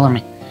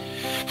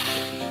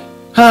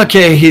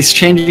 Okay, he's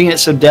changing it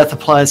so death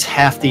applies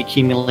half the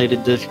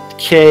accumulated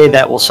decay.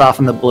 That will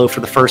soften the blow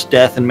for the first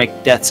death and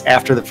make deaths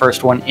after the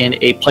first one in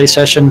a play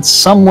session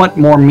somewhat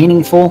more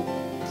meaningful.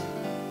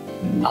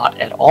 not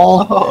at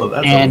all. Oh,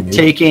 that's And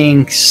amazing.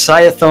 taking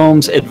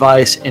Scythome's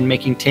advice and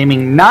making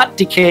taming not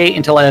decay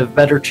until I have a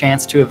better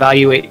chance to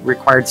evaluate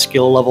required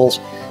skill levels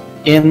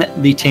in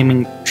the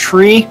taming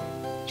tree.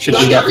 Should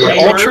do that for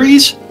all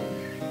trees.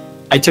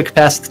 I took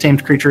past the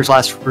tamed creatures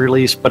last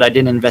release, but I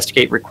didn't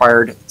investigate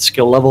required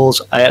skill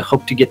levels. I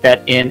hope to get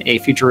that in a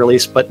future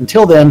release, but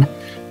until then,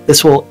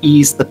 this will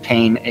ease the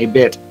pain a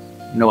bit.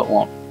 No, it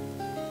won't.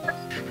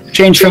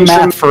 Change from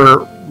math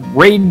for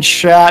Rage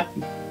Shot.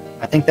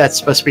 I think that's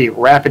supposed to be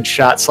Rapid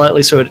Shot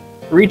slightly, so it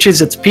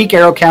reaches its peak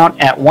arrow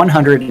count at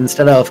 100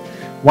 instead of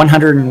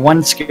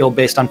 101 skill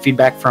based on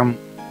feedback from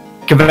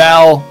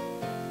Caval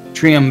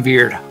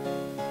Triumvird.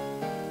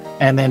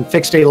 And then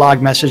fixed a log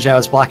message that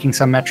was blocking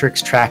some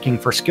metrics tracking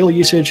for skill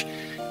usage.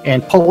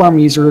 And polearm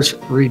users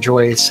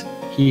rejoice.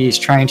 He's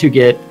trying to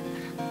get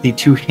the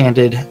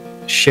two-handed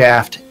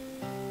shaft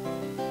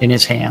in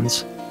his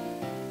hands.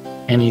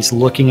 And he's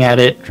looking at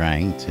it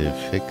Trying to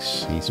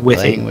fix. He's with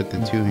playing a with the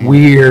two hands.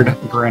 weird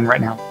grin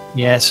right now.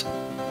 Yes.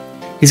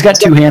 He's got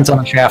two hands on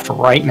the shaft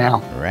right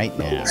now. Right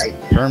now.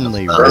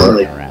 Firmly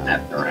rolling around.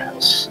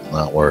 That's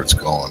not where it's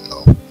going,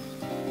 though.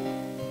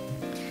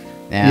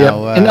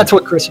 Now, And that's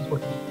what Chris is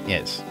working on.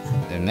 yes,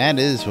 and that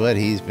is what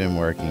he's been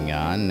working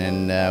on.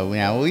 And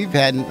we've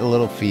had a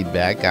little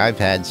feedback. I've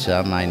had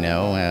some, I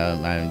know.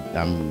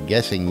 I'm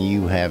guessing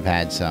you have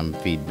had some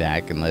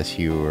feedback, unless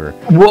you were.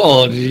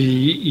 Well,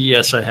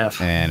 yes, I have.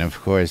 And of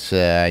course,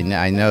 I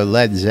know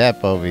Led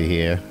Zepp over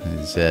here.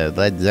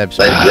 Led Zepp's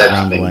been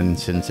rumbling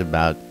since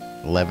about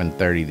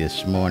 11:30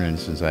 this morning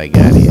since I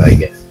got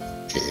here.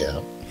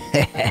 Yeah.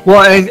 Well,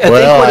 I think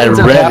what I ends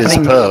up read his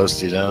happening. post,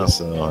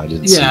 so I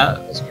didn't see Yeah.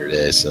 it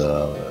yesterday,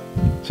 so...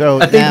 So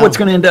I think what's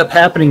going to end up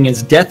happening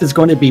is death is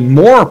going to be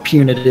more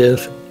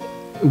punitive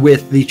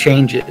with the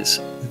changes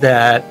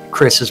that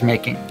Chris is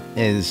making.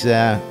 is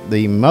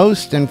the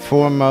most and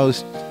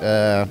foremost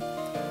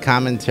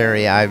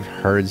commentary I've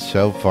heard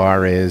so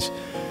far is,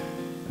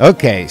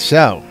 okay,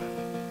 so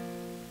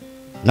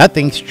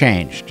nothing's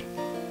changed.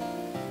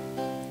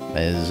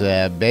 Is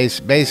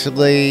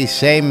basically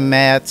same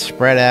math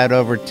spread out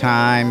over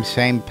time,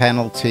 same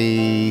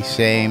penalty,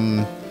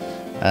 same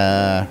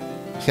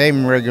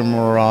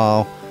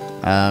rigmarole.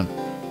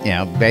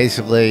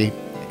 Basically,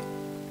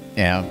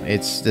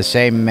 it's the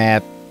same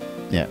math.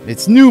 Yeah,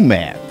 it's new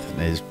math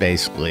is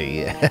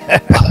basically.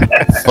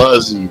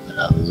 Fuzzy.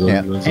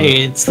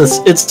 Hey, it's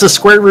the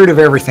square root of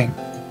everything.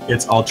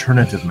 It's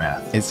alternative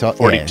math. It's all,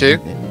 42?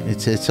 Yeah,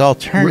 it's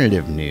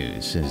alternative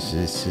news.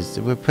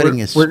 We're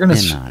putting We're a gonna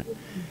spin on it.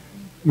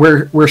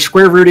 We're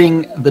square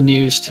rooting the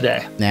news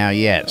today. Now,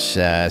 yes,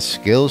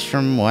 skills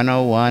from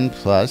 101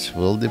 plus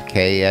will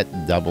decay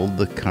at double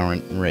the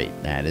current rate.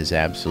 That is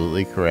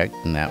absolutely correct,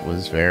 and that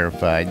was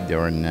verified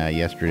during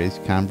yesterday's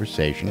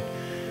conversation.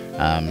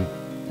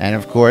 And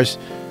of course,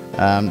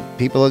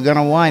 people are going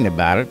to whine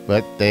about it,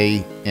 but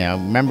they,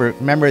 remember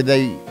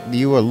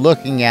you were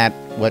looking at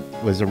what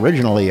was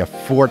originally a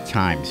 4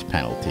 times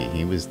penalty.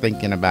 He was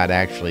thinking about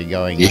actually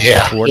going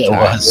 4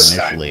 times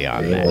initially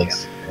on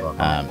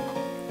that.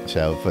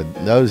 So for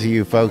those of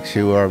you folks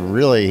who are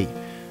really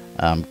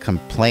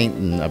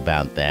complaining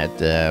about that,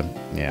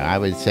 I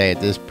would say at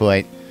this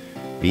point,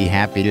 be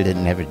happy that it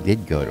never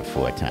did go to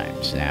 4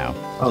 times now.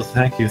 Oh,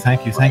 thank you.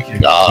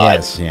 God.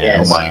 Yes,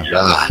 yes. Oh my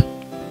God.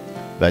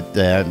 But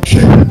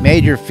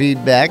major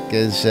feedback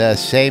is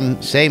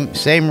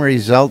same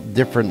result,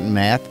 different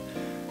math.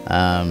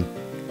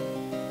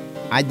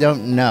 I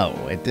don't know.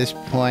 At this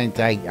point,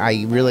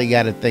 I really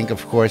got to think,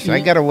 of course.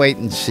 I got to wait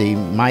and see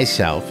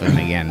myself. And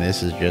again,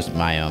 this is just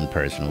my own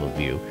personal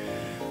view.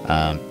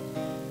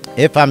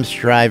 If I'm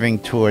striving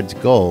towards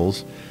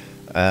goals,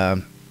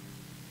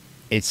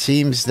 it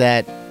seems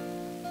that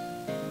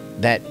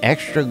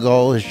extra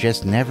goal is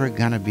just never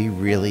going to be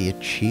really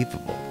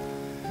achievable.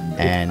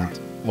 And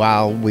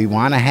while we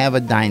want to have a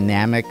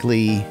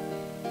dynamically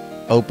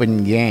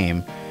open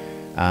game,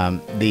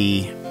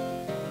 the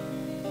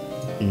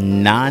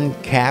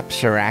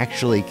non-caps are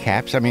actually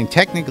caps. I mean,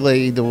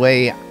 technically, the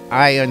way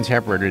I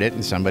interpreted it,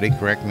 and somebody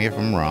correct me if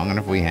I'm wrong, and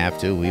if we have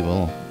to, we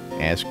will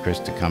ask Chris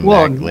to come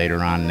back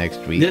later on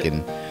next week.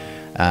 And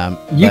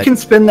you can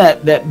spend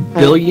that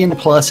billion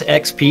plus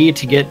XP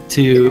to get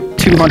to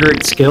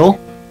 200 skill.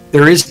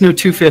 There is no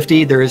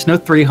 250. There is no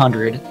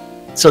 300.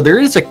 So there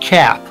is a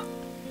cap.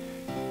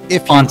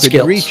 If you on could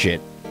skills. reach it.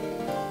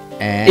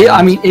 And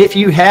I mean, if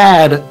you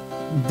had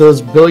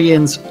those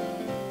billions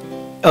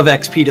of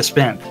XP to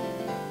spend.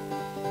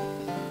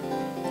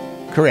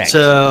 correct.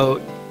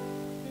 So,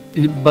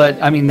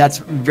 but I mean, that's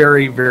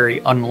very, very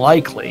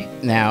unlikely.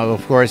 Now,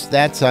 of course,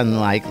 that's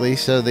unlikely,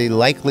 so the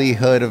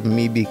likelihood of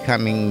me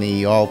becoming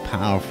the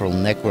all-powerful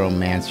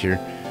necromancer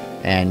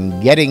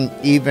and getting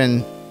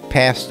even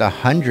past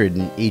 100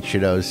 in each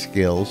of those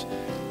skills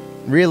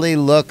really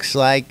looks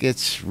like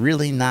it's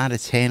really not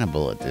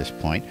attainable at this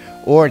point,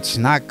 or it's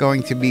not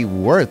going to be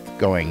worth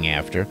going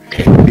after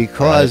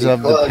because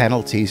of the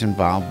penalties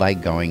involved by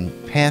going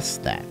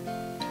past that.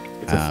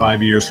 It's a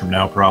 5 years from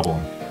now problem.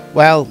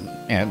 Well,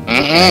 And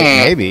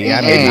maybe.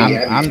 I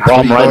mean, I'm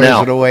Problem right three-quarters now.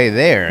 of the way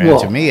there. And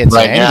Well, to me, it's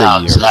right an end now,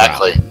 of year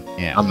exactly. problem.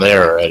 Yeah. I'm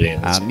there already.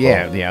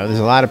 There's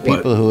a lot of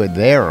people who are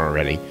there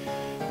already.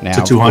 Now,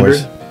 To 200?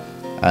 of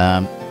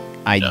course,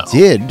 I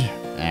did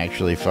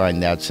actually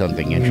find out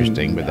something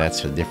interesting, but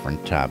that's a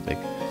different topic.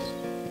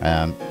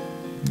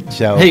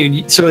 So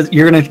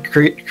you're gonna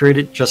create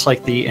it just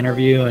like the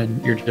interview,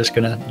 and you're just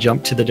gonna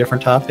jump to the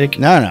different topic?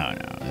 no.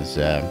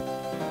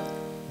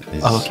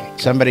 Okay.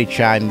 Somebody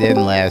chimed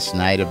in last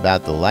night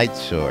about the light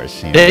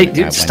source. You know, Hey, I went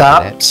dude, to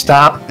stop! that.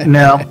 Stop!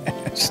 No!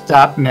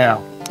 Stop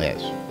now!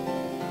 Yes,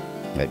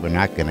 but we're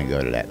not going to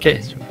go to that. Okay.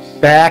 Light source.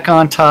 Back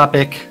on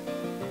topic.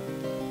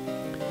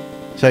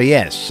 So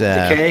yes,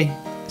 Okay.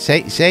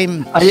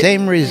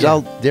 same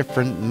result,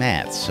 different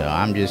math. So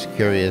I'm just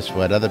curious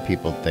what other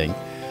people think.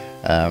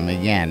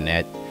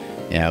 Again,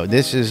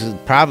 this is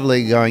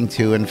probably going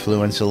to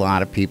influence a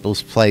lot of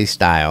people's play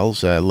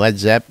styles. Led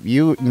Zepp,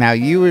 you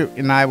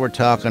and I were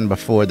talking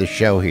before the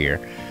show here,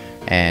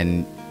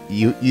 and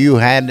you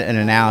had an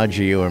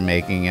analogy you were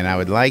making, and I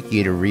would like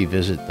you to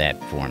revisit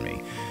that for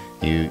me.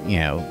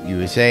 You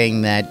were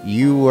saying that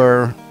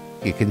you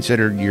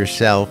considered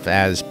yourself,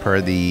 as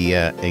per the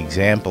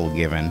example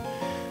given,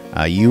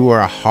 you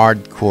were a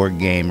hardcore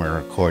gamer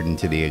according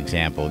to the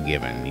example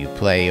given. You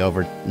play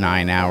over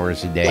 9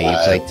 hours a day. You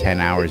play 10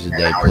 hours a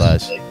day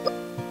plus.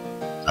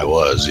 I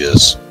was,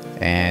 yes.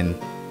 And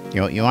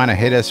you want to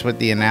hit us with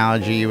the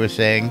analogy you were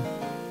saying?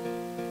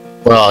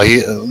 Well,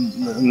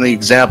 in the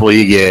example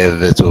he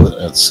gave, it's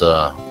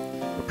the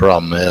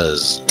problem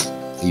is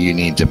you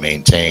need to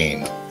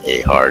maintain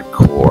a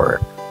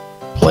hardcore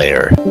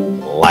player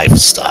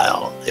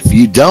lifestyle. If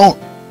you don't,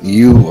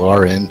 you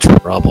are in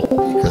trouble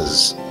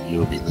because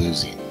you'll be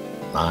losing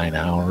 9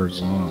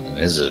 hours on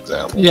his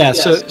example. Yeah.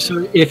 So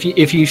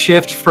if you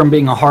shift from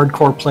being a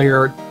hardcore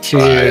player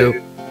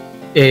to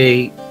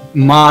a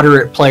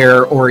moderate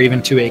player or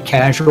even to a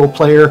casual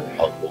player,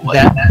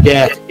 that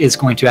death is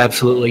going to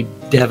absolutely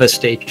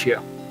devastate you.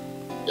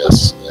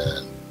 Yes.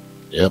 And,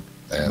 yep.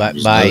 And But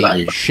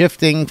by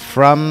shifting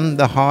from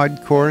the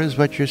hardcore is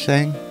what you're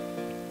saying?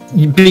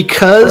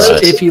 Because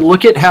Right. if you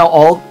look at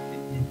how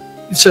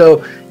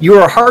so you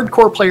were a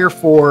hardcore player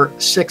for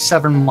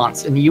 6-7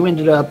 months, and you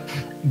ended up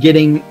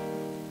getting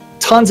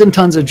tons and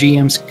tons of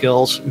GM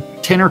skills,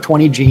 10 or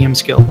 20 GM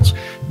skills.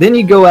 Then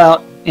you go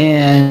out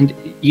and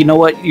you know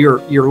what,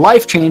 your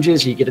life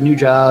changes. You get a new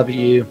job,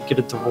 you get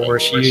a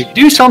divorce, you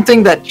do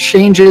something that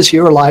changes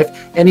your life,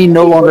 and you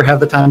no longer have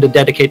the time to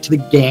dedicate to the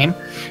game.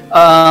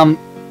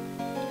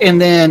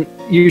 And then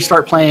you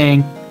start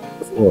playing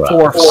 4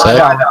 or 5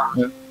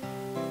 hours.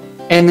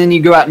 And then you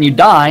go out and you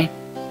die.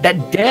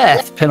 That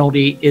death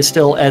penalty is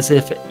still as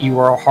if you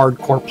were a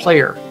hardcore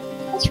player.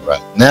 That's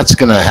right. And that's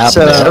going to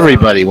happen to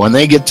everybody. When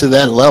they get to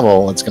that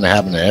level, it's going to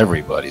happen to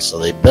everybody. So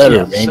they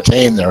better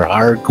maintain their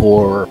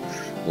hardcore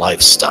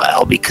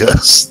lifestyle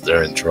because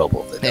they're in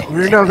trouble. If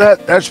they don't.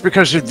 That's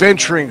because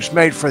adventuring's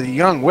made for the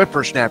young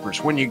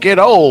whippersnappers. When you get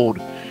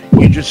old,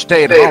 you just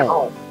stay at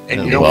home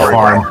and you don't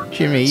farm.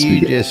 Jimmy,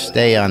 you just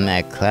stay on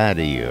that cloud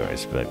of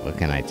yours, but what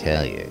can I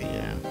tell you?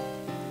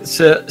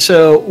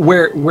 So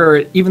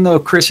where even though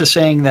Chris is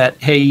saying that,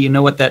 hey, you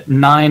know what, that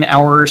 9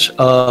 hours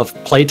of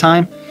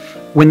playtime,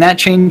 when that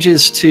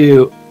changes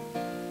to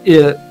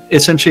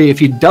essentially, if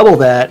you double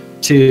that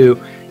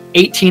to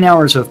 18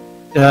 hours of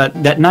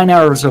that 9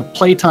 hours of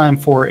playtime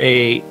for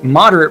a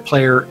moderate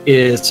player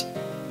is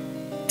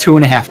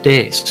 2.5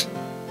 days.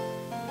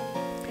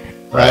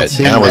 Right.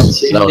 That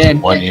was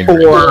 1 year.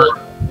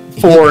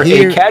 For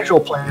a casual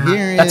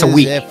player, that's a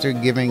week. After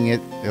giving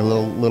it a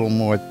little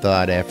more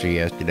thought after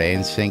yesterday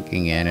and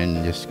sinking in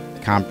and just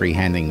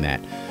comprehending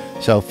that.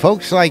 So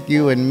folks like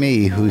you and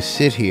me who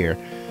sit here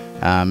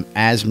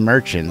as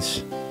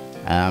merchants,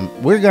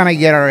 we're going to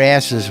get our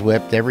asses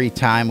whipped every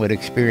time with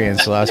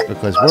experience loss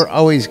because we're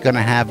always going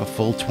to have a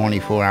full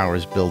 24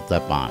 hours built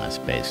up on us,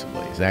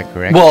 basically. Is that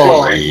correct?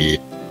 Well,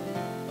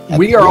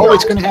 we are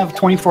always going to have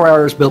 24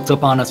 hours built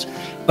up on us,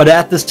 but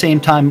at the same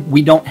time,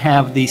 we don't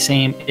have the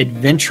same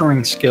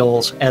adventuring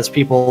skills as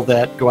people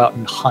that go out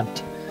and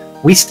hunt.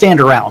 We stand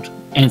around,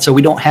 and so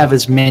we don't have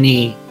as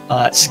many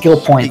skill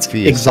points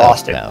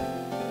exhausted.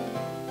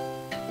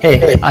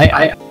 Hey,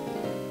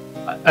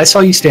 I saw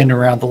you standing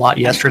around a lot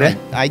yesterday.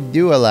 I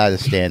do a lot of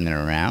standing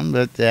around,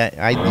 but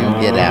I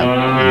do get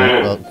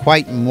out. Well,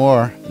 quite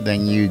more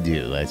than you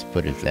do. Let's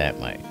put it that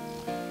way.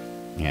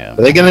 Yeah.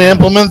 Are they going to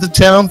implement the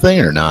town thing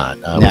or not?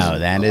 No,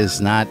 that is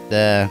not.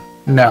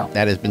 No,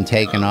 that has been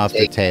taken off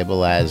the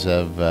table as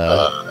of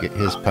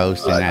his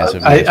post and as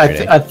of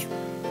yesterday.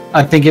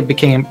 I think it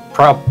became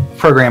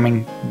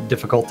programming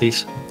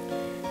difficulties.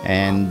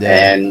 And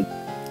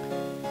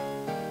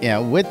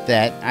with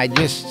that, I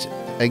just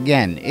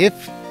again,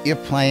 if you're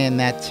playing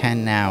that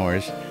 10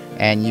 hours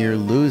and you're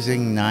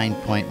losing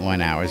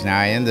 9.1 hours. Now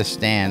I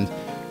understand,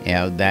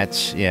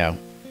 that's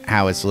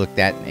how it's looked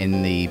at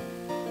in the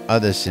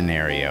other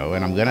scenario,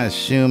 and I'm going to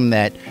assume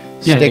that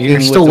sticking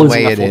with the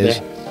way it is.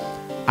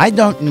 I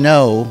don't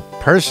know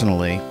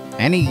personally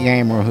any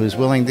gamer who's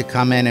willing to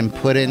come in and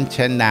put in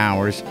 10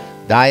 hours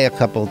die a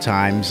couple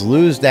times,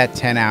 lose that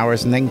 10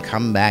 hours, and then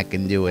come back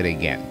and do it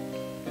again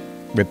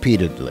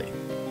repeatedly.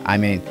 I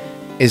mean,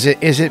 is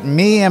it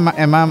me? Am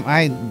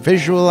I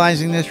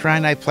visualizing this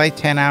right? I play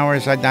 10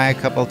 hours, I die a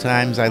couple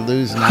times, I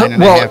lose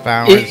 9.5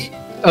 hours.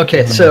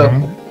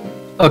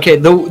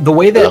 The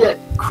way that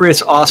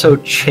Chris also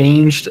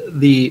changed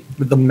the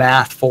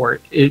math for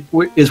it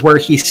is where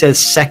he says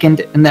second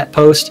in that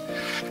post.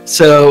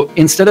 So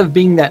instead of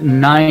being that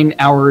 9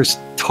 hours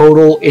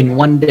total in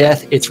one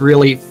death, it's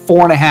really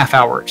 4.5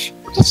 hours.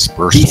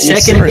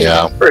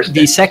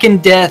 The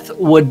second death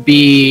would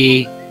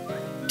be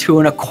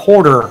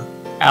 2.25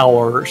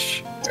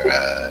 hours.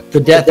 The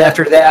death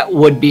after that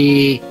would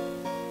be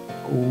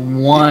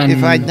 1.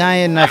 If I die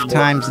enough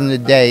times in the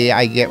day,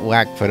 I get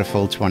whacked for the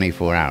full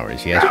 24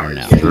 hours. Yes or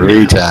no?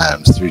 3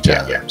 times. 3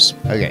 times.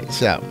 Okay,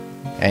 so,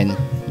 and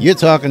you're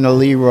talking to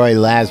Leroy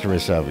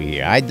Lazarus over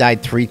here. I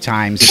died 3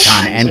 times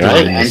upon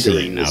entering the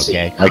scene.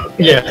 Okay.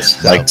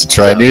 Yes. Like to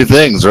try new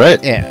things,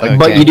 right? Yeah. Okay.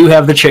 But you do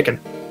have the chicken.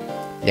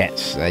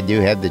 Yes, I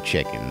do have the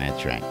chicken.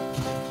 That's right.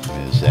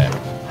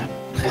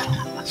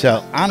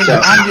 So I'm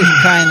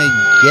just trying to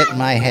get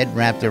my head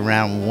wrapped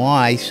around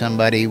why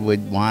somebody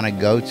would want to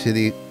go to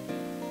the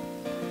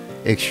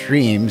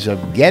extremes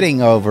of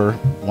getting over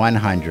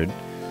 100,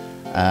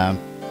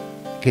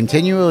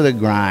 continue the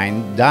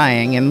grind,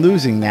 dying, and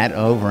losing that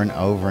over and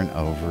over and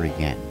over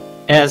again.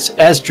 As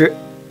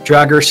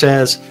Drager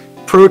says,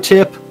 pro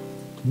tip: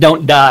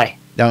 don't die.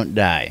 Don't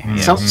die.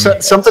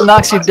 Yes. Something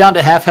knocks you down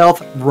to half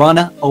health,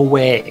 run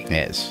away.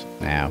 Yes.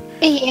 Now.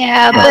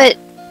 Yeah, but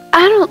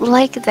I don't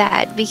like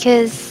that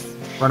because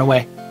run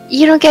away.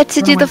 You don't get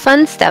to do the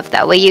fun stuff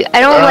that way.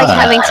 I don't like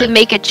having to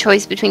make a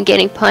choice between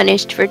getting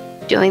punished for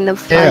doing the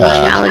fun,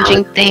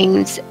 challenging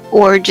things,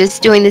 or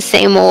just doing the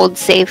same old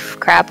safe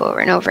crap over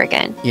and over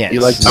again. Yes.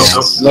 You like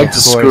to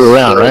screw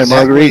around, right,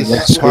 Marguerite?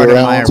 That's part of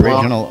my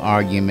original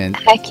argument.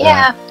 Heck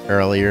yeah.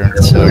 Earlier,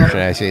 or should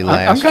I say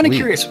last I'm kind of week.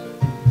 curious,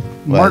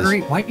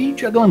 Marguerite, why are you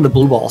juggling the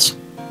blue balls?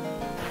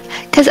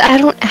 Because I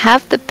don't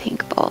have the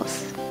pink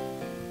balls.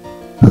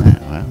 Well,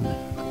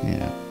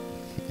 yeah.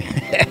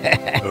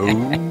 Oh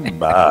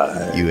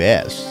my! You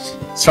asked.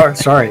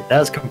 Sorry, that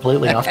was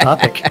completely off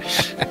topic.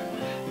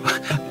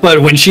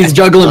 But when she's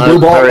juggling blue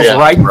balls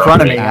right in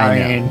front of me,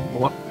 I mean,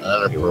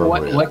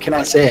 what can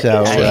I say?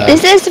 So,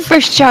 this is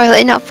for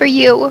Charlotte, not for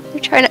you. We're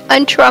trying to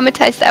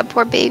untraumatize that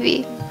poor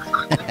baby.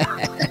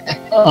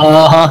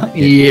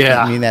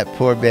 Yeah. I mean, that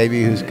poor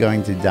baby who's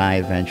going to die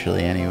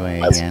eventually anyway,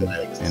 again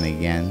and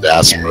again.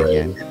 That's and right.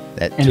 again.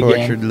 That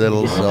tortured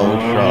little soul,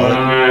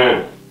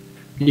 Charlotte.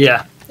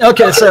 Yeah.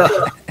 Okay, so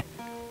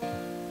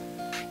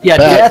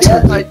yeah,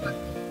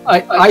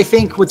 I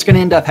think what's going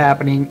to end up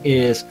happening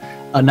is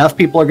enough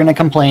people are going to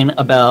complain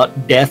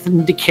about death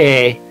and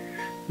decay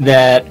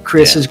that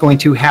Chris is going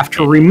to have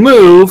to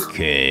remove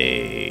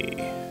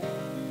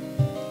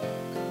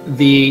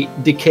the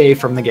decay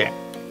from the game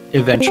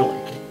eventually.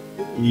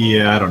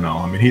 Yeah, I don't know.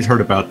 I mean, he's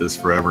heard about this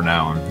forever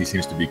now, and he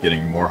seems to be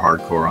getting more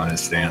hardcore on his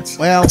stance.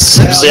 Well, it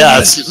seems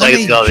like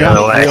it's going the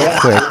other way.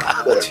 Real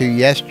quick to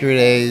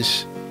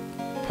yesterday's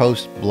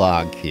post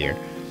blog here.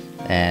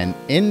 And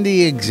in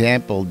the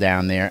example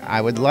down there, I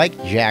would like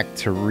Jack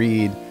to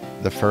read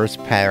the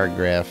first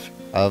paragraph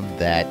of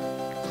that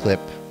clip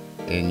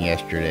in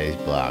yesterday's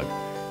blog.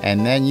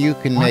 And then you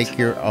can make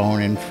your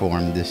own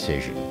informed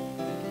decision.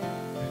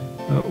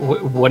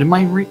 What am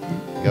I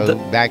reading? Go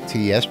back to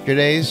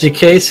yesterday's.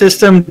 Decay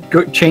system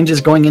changes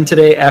going in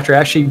today after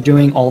actually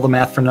doing all the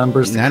math for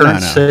numbers. The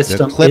current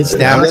system the clip's is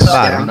down at the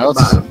bottom.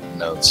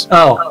 Notes.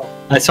 Oh,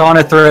 I saw on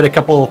a thread a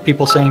couple of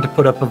people saying to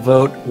put up a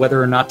vote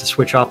whether or not to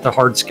switch off the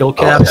hard skill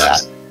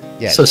caps.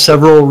 Yes. So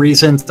several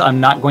reasons I'm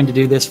not going to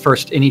do this.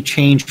 First, any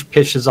change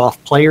pisses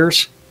off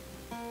players.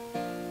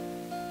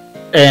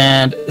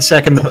 And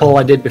second, the poll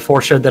I did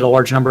before showed that a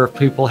large number of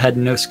people had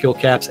no skill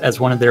caps as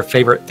one of their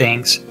favorite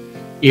things.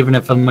 Even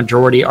if a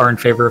majority are in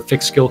favor of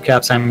fixed skill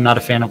caps, I'm not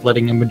a fan of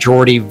letting a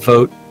majority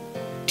vote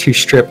to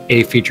strip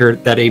a feature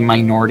that a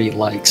minority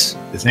likes.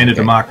 This ain't a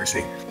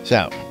democracy.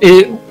 So,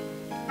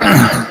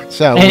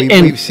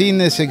 and we've seen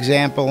this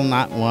example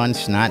not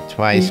once, not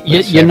twice,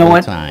 but you know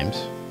what? Times.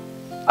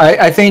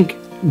 I think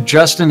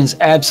Justin is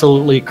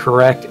absolutely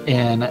correct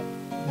in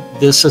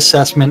this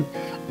assessment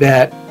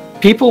that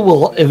people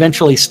will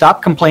eventually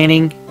stop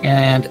complaining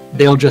and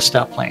they'll just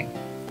stop playing.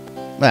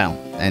 Well,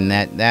 and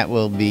that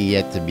will be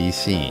yet to be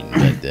seen.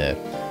 But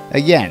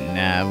again,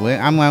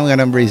 I'm going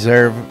to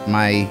reserve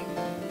my.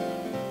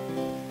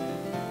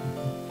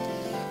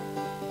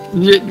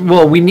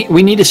 Well, we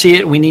need to see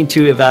it. We need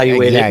to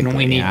evaluate it, and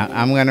we need.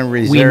 I'm going to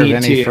reserve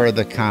any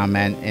further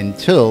comment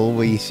until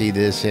we see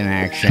this in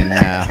action.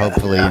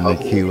 Hopefully in the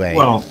QA.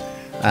 Well,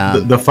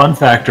 the fun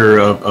factor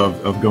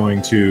of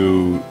going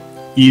to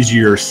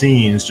easier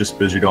scenes just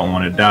because you don't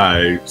want to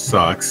die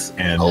sucks.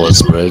 And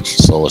Soulless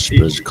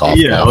Bridge, cough.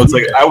 Yeah, it's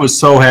like I was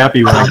so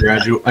happy when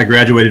I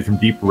graduated from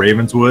Deep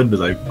Ravenswood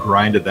because I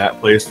grinded that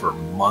place for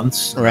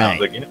months. Right. I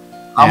was like,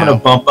 I'm going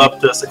to bump up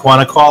to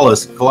Sequana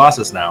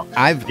Colossus now.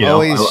 I've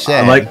always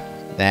said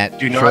that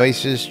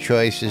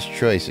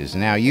choices.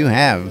 Now, you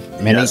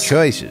have many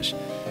choices.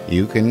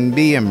 You can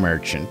be a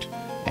merchant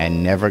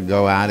and never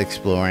go out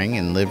exploring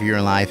and live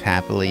your life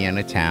happily in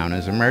a town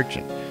as a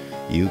merchant.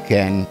 You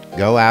can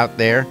go out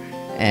there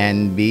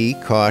and be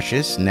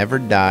cautious, never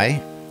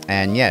die.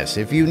 And yes,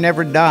 if you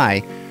never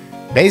die,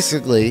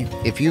 basically,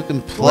 if you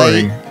can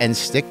play and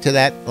stick to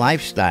that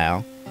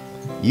lifestyle,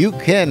 you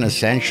can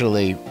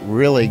essentially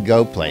really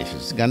go places.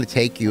 It's going to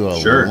take you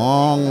a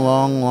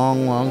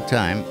long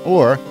time.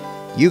 Or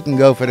you can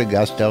go for the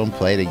gusto and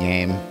play the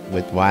game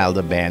with wild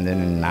abandon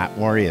and not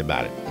worry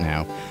about it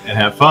now. And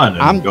have fun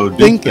and I'm go do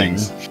thinking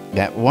things.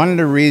 that one of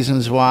the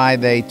reasons why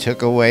they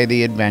took away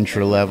the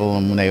adventure level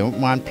and they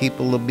want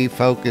people to be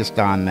focused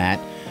on that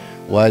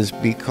was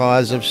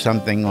because of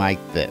something like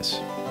this.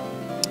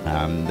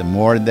 The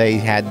more they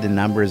had the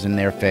numbers in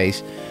their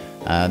face,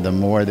 the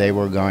more they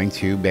were going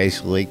to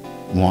basically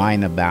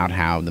whine about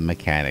how the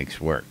mechanics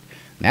work.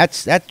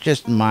 That's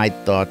just my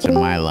thoughts and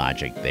my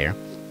logic there.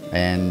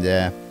 And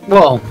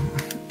well,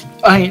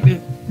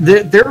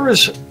 there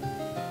was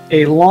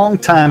a long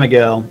time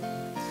ago.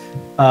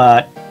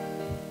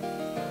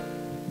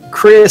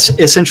 Chris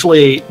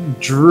essentially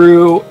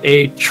drew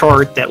a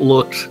chart that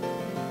looked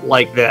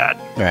like that.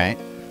 Right.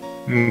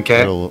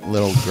 Okay.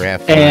 Little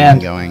graph line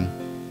going.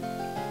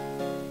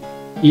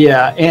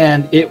 Yeah,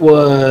 and it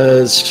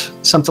was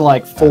something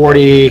like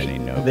 40,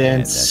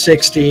 then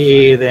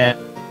 60, then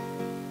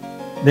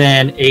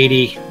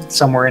 80,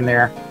 somewhere in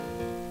there.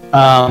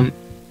 And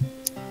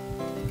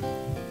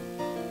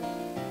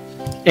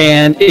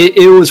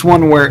it was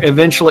one where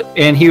eventually,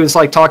 and he was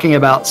like talking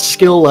about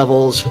skill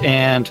levels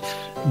and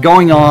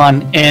going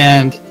on,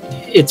 and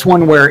it's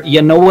one where,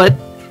 you know what?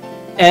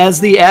 As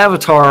the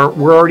Avatar,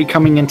 we're already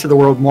coming into the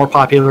world more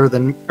popular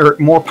than, or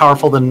more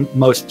powerful than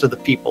most of the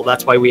people.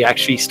 That's why we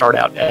actually start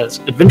out as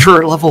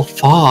Adventurer level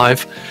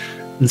 5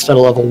 instead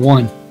of level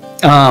 1.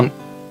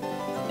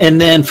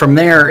 And then from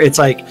there, it's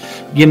like,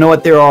 you know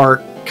what? There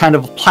are kind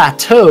of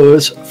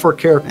plateaus for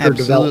character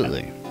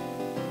development.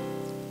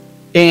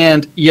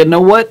 And you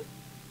know what?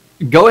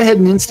 Go ahead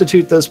and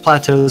institute those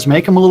plateaus,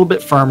 make them a little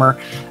bit firmer,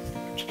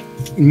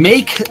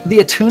 make the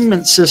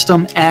attunement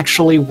system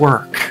actually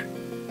work.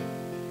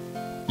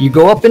 You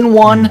go up in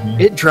one,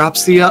 it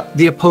drops the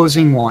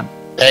opposing one.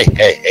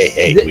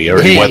 Hey, we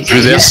already went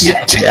through this.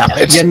 Damn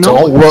it, you know,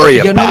 don't worry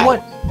you about know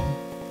what?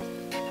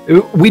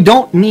 We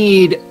don't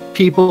need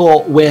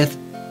people with,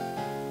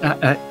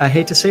 I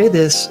hate to say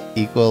this,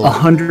 equal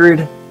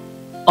 100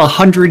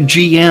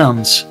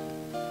 GMs.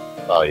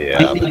 Oh yeah,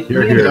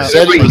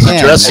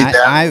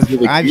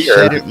 I've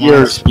said it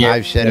once.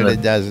 I've said it a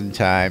dozen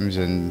times,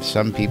 and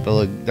some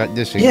people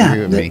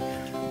disagree with me.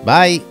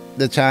 By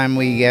the time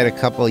we get a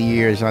couple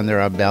years under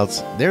our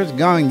belts, there's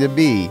going to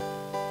be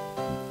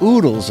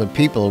oodles of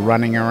people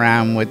running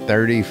around with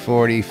 30,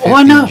 40, 50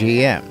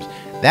 GMs.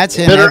 That's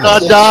it. Better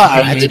not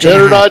die. They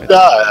better not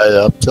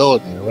die. I'm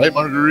telling you, right,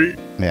 Marguerite?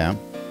 Yeah.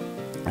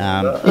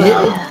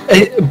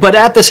 But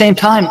at the same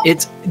time,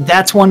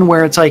 that's one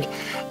where it's like,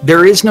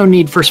 there is no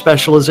need for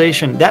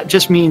specialization. That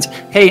just means,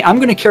 hey, I'm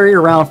going to carry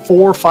around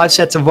 4 or 5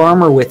 sets of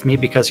armor with me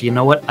because you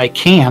know what? I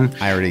can.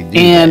 I already do.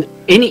 And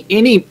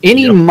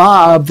any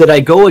mob that I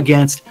go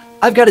against,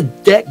 I've got a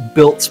deck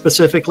built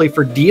specifically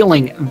for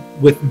dealing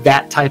with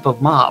that type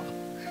of mob,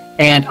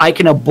 and I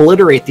can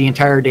obliterate the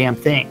entire damn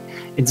thing.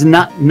 It's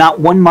not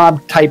one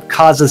mob type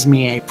causes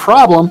me a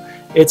problem.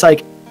 It's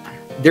like,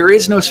 there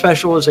is no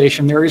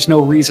specialization. There is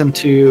no reason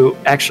to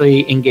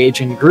actually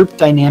engage in group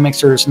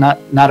dynamics. There's not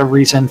a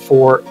reason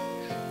for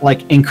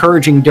like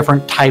encouraging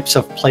different types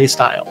of play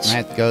styles.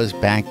 That goes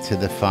back to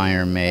the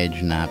fire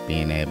mage not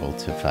being able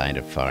to fight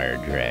a fire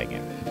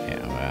dragon.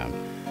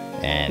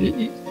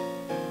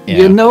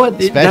 You know what?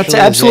 That's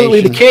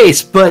absolutely the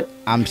case. But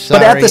I'm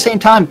sorry. But at the same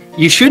time,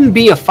 you shouldn't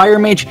be a fire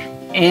mage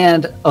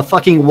and a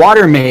fucking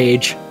water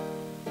mage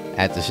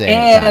at the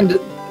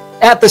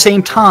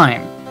same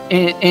time.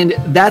 And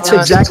that's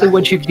exactly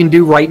what you can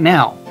do right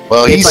now.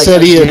 Well, he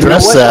said he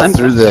addressed that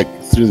through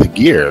the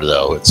gear,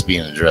 though. It's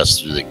being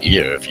addressed through the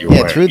gear. If you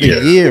through the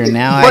gear.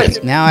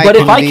 But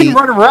if I can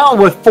run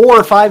around with 4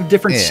 or 5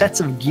 different sets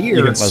of gear,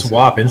 you can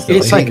swap instantly.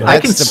 It's like I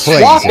can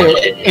swap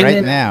it and right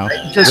then now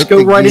just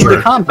go right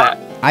into combat.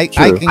 I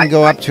can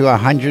go up to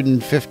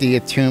 150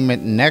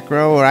 attunement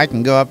necro, or I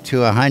can go up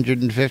to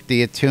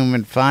 150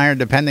 attunement fire,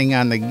 depending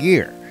on the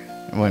gear.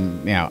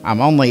 When I'm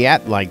only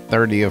at like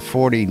 30 or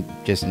 40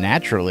 just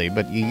naturally,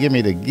 but you give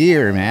me the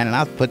gear, man, and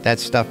I'll put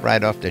that stuff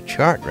right off the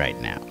chart right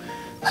now.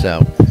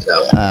 So,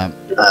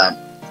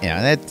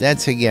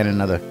 that's again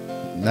another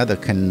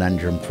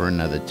conundrum for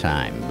another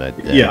time. But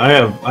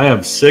I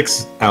have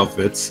 6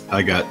 outfits.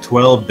 I got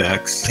 12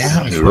 decks.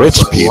 Damn, rich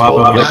people.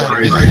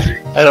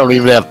 I don't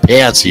even have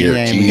pants here.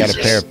 Yeah, we got a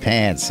pair of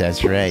pants.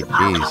 That's right.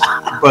 Jeez.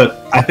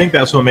 But I think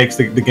that's what makes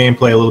the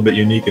gameplay a little bit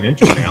unique and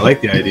interesting. I like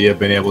the idea of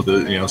being able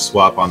to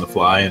swap on the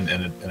fly and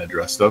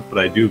address stuff. But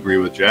I do agree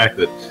with Jack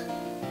that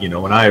You know,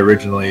 when I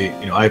originally,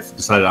 you know, I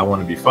decided I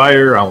want to be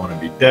fire, I want to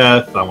be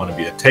death, I want to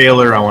be a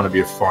tailor, I want to be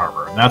a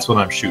farmer, and that's what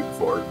I'm shooting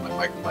for,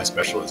 my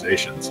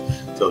specializations.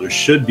 So there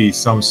should be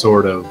some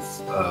sort of,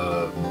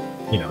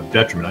 you know,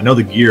 detriment. I know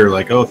the gear,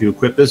 like, oh, if you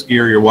equip this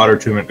gear, your water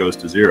attunement goes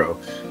to 0.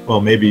 Well,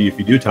 maybe if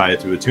you do tie it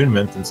to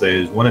attunement and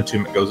say one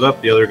attunement goes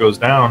up, the other goes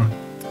down.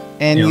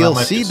 And you know, you'll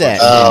see that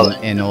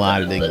in a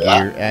lot of the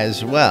gear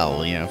as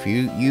well. You know, if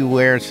you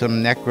wear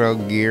some necro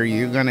gear,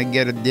 you're gonna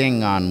get a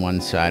ding on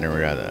one side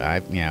or other.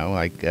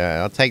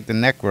 I'll take the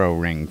necro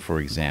ring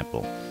for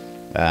example.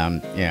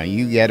 You know,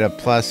 you get a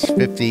plus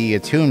 50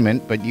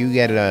 attunement, but you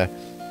get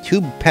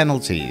 2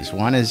 penalties.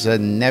 One is a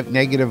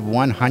negative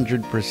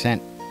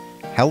 100%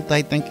 health,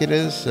 I think it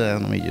is.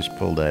 Let me just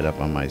pull that up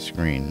on my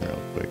screen real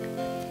quick.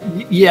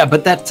 Yeah,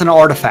 but that's an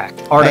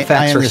artifact.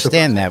 Artifacts I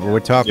understand that, but we're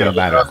talking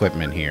about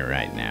equipment here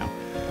right now.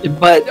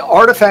 But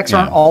artifacts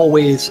aren't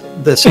always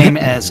the same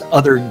as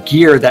other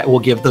gear that will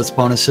give those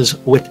bonuses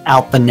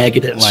without the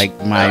negatives. Like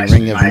my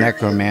Ring of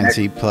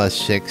Necromancy plus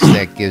 6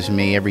 that gives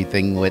me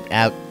everything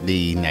without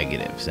the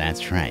negatives.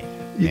 That's right.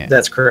 Yeah.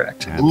 That's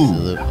correct.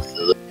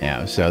 Absolutely.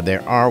 Yeah, so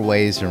there are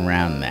ways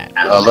around that.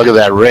 Oh, look at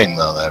that ring,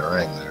 though. That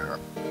ring there.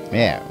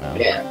 Yeah.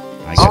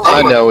 Well, All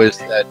I know is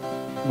that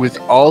with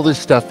all this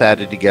stuff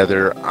added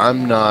together,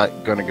 I'm not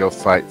going to go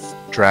fight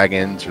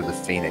dragons or the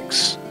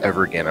Phoenix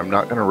ever again. I'm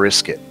not going to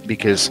risk it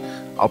because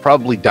I'll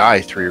probably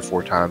die 3 or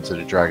 4 times at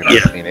a dragon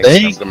or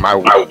Phoenix.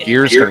 My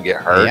gear's going to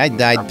get hurt. Yeah, I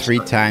died 3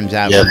 times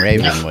out in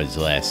Ravenwoods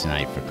last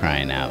night for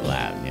crying out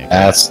loud. You know,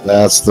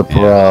 That's the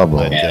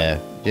problem.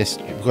 But just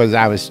because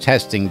I was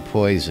testing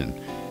poison.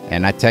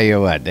 And I tell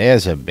you what,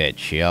 there's a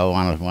bitch. You all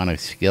want a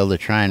skill to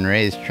try and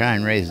raise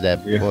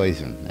that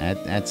poison.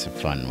 That's a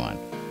fun one.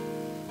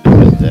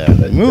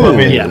 But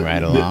moving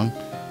right along,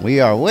 we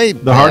are way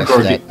past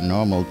that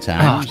normal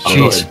time. Oh,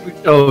 jeez.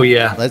 Oh,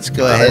 yeah. Let's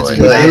go ahead and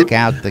knock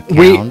out the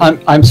calendar.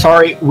 I'm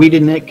sorry, we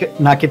did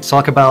not get to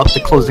talk about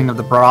the closing of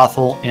the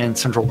brothel in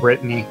Central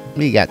Brittany.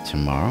 We got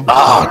tomorrow.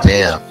 Oh,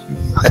 damn.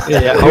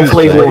 Yeah,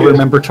 hopefully we'll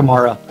remember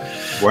tomorrow.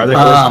 Why are they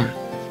closing?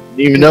 Didn't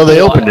even know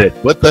they opened it.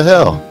 What the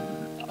hell?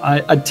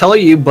 I'd tell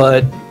you,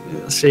 but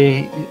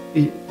see,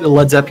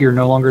 Led Zeppelin, you're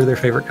no longer their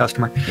favorite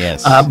customer.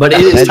 Yes. But it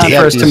is time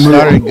for us to move.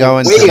 Started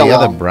going to the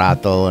other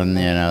brothel, and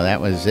you know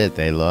that was it.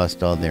 They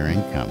lost all their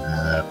income.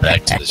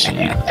 Back to the sheep.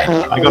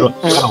 I got a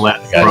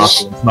Latin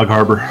brothel in Snug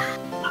Harbor.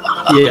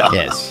 Yeah.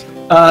 Yes.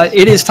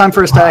 It is time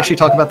for us to actually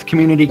talk about the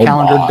community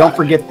calendar. Don't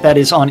forget that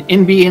is on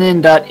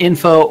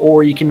nbnn.info,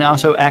 or you can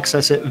also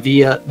access it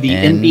via the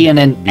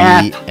NBNN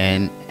app.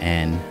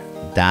 NBNN.info.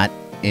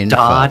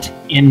 Not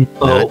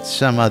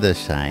some other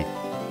site.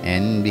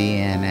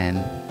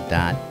 nbnn.info.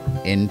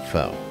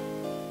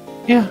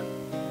 Yeah.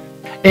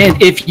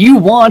 And if you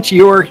want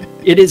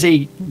it is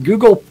a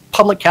Google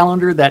public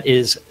calendar that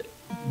is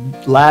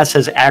Laz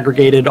has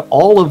aggregated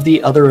all of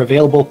the other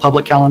available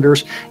public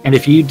calendars, and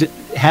if you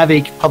have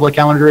a public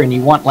calendar and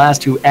you want Laz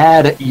to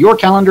add your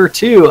calendar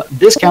to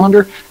this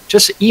calendar,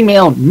 just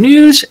email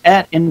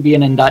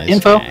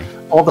news@nbnn.info.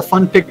 All the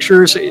fun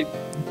pictures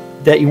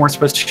that you weren't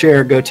supposed to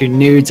share go to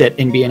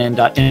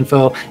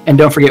nudes@nbnn.info, and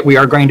don't forget we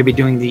are going to be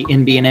doing the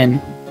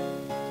NBNN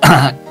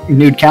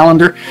nude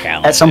calendar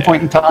at some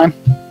point in time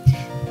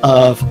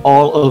of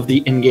all of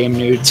the in-game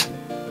nudes.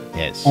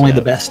 Yes, only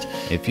the best.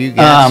 If you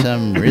got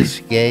some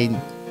risque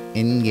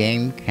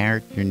in-game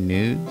character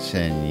nudes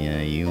and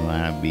you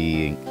want to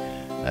be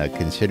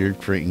considered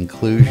for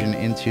inclusion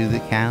into the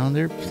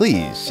calendar,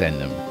 please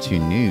send them to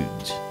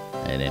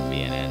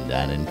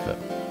nudes@nbnn.info.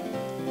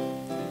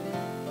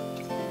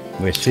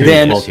 We're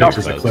serious,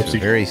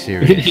 very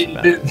serious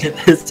about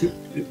it.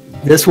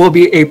 This will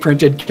be a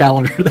printed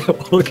calendar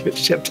that will get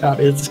shipped out.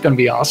 It's going to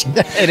be awesome.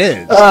 It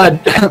is.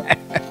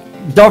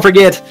 Don't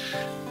forget,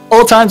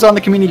 all times on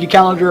the community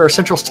calendar are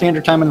Central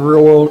Standard Time in the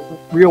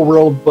real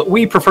world, but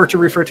we prefer to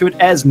refer to it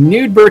as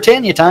Nude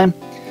Britannia time.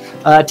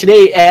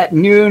 Today at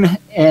noon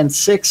and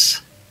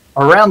 6,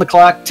 around the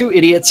clock, 2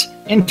 idiots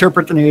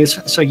interpret the news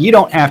so you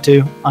don't have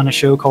to on a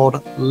show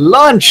called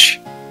Lunch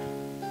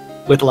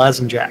with Laz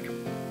and Jack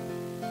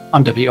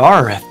on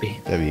WRFB.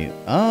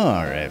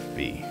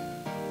 WRFB.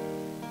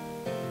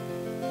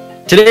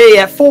 Today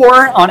at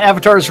 4 on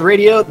Avatars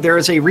Radio, there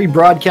is a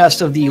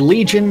rebroadcast of the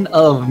Legion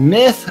of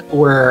Myth,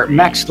 where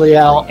Max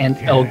Leal and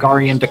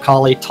Elgarian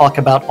Dakali talk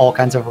about all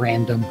kinds of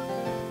random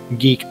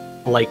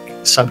geek-like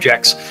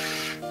subjects.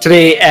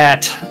 Today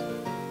at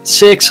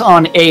 6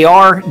 on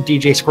AR,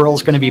 DJ Squirrel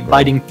is going to be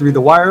biting through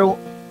the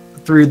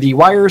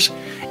wires.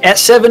 At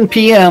 7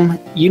 p.m.,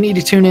 you need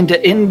to tune into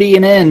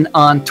NBNN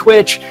on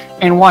Twitch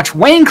and watch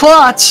Wayne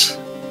Klotz.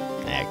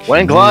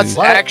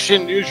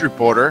 Action News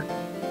Reporter.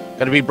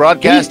 Going to be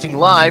broadcasting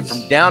live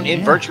from down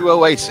in Virtue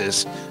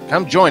Oasis.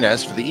 Come join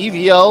us for the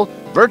EVL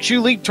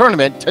Virtue League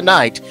Tournament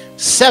tonight,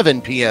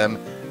 7 p.m.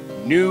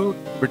 New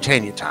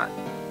Britannia time.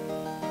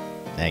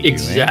 Thank you,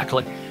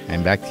 exactly.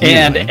 And back to you.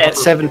 And at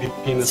 7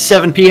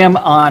 p.m.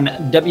 on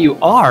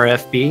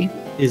WRFB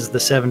is the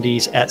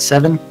 70s at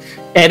 7.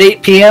 At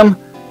 8 p.m.,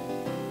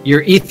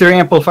 your Ether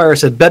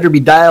amplifiers had better be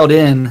dialed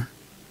in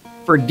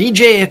for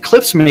DJ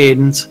Eclipse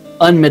Maidens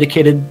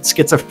Unmedicated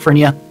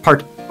Schizophrenia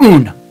Part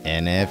 1.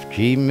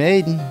 NFG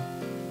Maiden.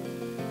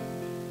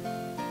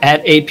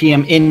 At 8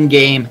 p.m.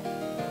 in-game.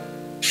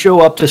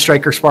 Show up to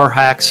Striker Spar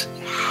Hacks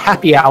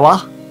Happy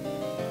Hour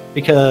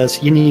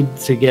because you need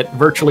to get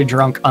virtually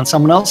drunk on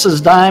someone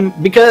else's dime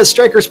because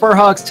Striker Spar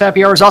Hawks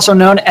Happy Hour is also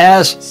known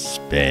as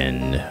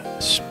Spend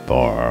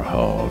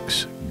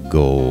Sparhawks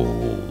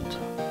Gold.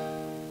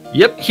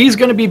 Yep, he's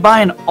going to be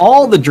buying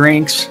all the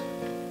drinks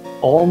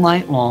all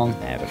night long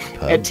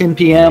at 10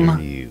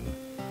 p.m.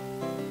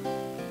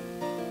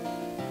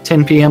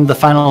 10 p.m. The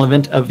final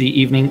event of the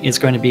evening is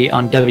going to be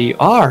on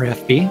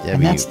WRFB,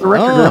 and that's the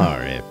record room.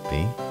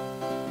 WRFB.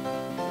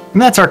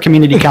 And that's our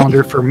community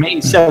calendar for May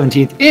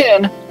 17th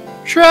in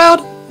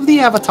Shroud of the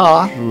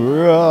Avatar.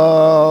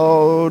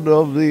 Shroud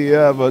of the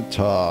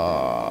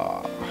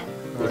Avatar.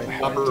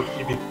 Upper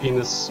pubic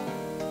penis.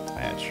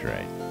 That's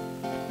right.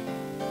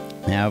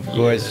 Now, of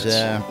course,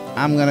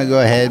 I'm going to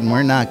go ahead and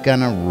we're not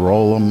going to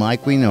roll them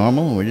like we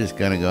normal. We're just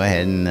going to go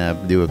ahead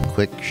and do a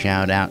quick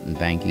shout out and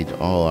thank you to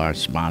all our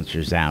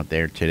sponsors out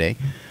there today.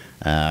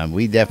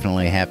 We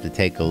definitely have to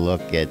take a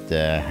look at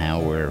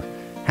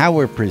how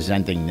we're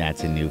presenting that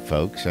to new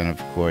folks. And, of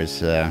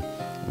course,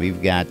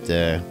 we've got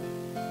the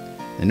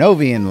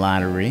Novian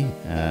Lottery,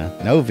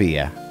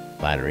 Novia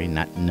Lottery,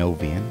 not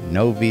Novian,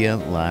 Novia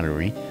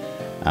Lottery.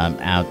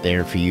 Out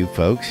there for you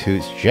folks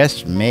who's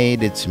just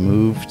made its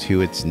move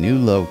to its new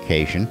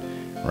location,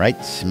 right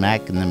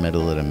smack in the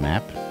middle of the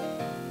map.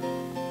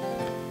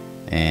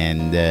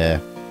 And,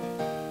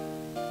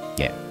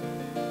 yeah,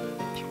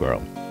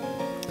 squirrel.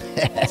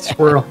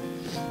 Squirrel.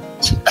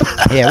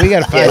 Yeah, we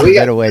got to find a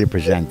better way to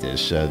present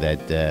this so that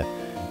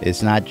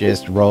it's not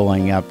just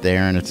rolling up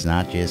there and it's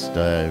not just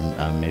a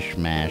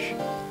mishmash.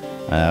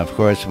 Of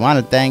course, want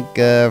to thank,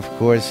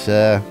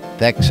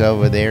 Thex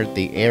over there at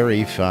the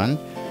Airy Fund.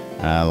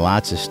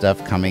 Lots of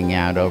stuff coming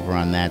out over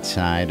on that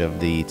side of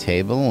the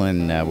table,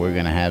 and we're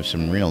going to have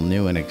some real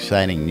new and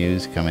exciting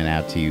news coming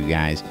out to you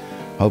guys,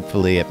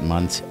 hopefully at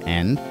month's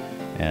end,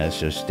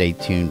 so stay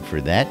tuned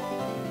for that.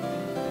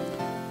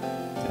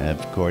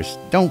 Of course,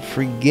 don't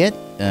forget,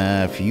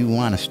 if you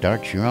want to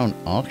start your own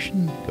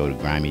auction, go to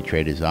Grimy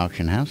Traders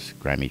Auction House,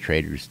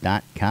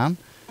 grimytraders.com.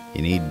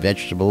 You need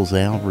vegetables,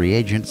 ale,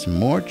 reagents, and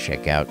more,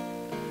 check out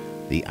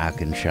the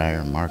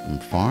Ockenshire Markham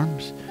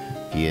Farms.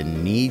 If you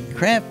need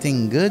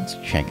crafting goods,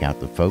 check out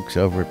the folks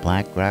over at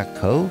Black Rock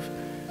Cove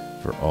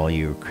for all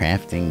your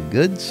crafting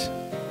goods.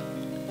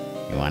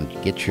 You want to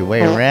get your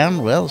way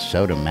around? Well,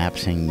 so do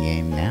Maps in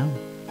Game now.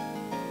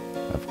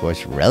 Of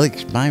course,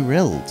 Relics by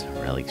Rild,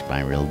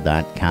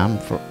 relicsbyrild.com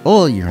for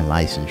all your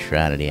licensed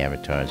Shroud of the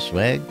Avatar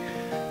swag.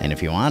 And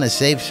if you want to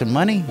save some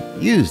money,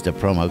 use the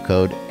promo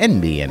code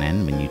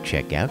NBNN when you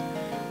check out,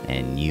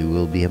 and you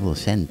will be able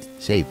to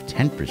save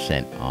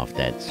 10% off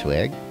that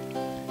swag.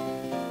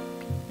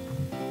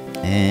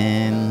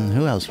 And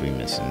who else are we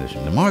missing? There's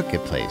the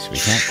Marketplace. We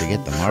can't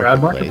forget the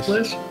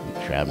Marketplace.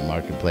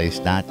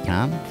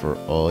 Shroudmarketplace.com for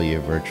all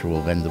your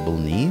virtual vendable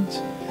needs.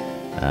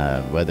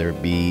 Whether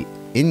it be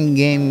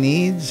in-game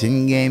needs,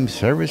 in-game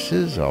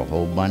services, a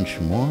whole bunch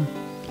more.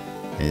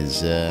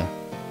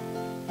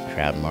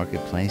 Shroud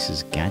Marketplace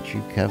has got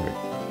you covered.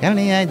 Got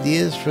any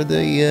ideas for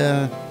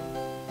the...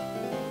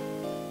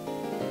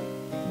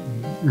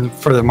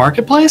 For the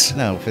Marketplace?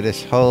 No, for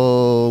this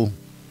whole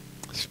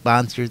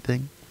sponsor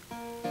thing.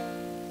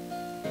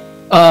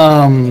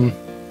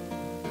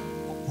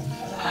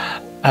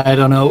 I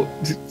don't know.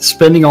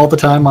 Spending all the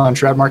time on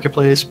Shroud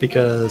Marketplace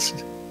because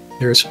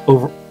there's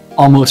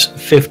almost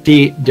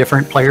 50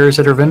 different players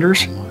that are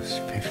vendors.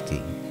 Almost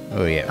 50.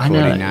 Oh yeah,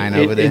 49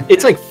 over there.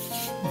 It's like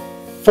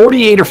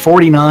 48 or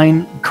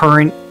 49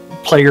 current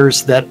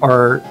players that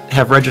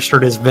have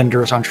registered as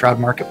vendors on Shroud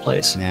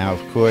Marketplace. Now,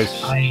 of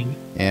course,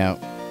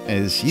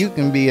 as you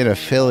can be an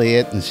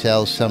affiliate and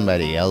sell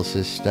somebody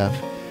else's stuff,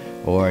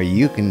 or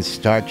you can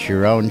start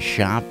your own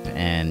shop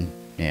and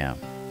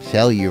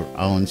sell your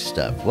own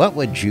stuff. What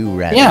would you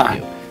rather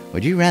do?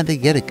 Would you rather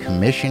get a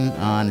commission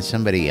on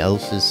somebody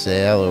else's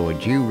sale, or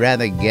would you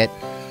rather get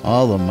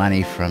all the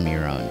money from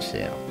your own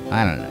sale?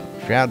 I don't know.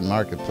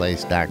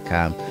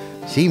 ShroudMarketplace.com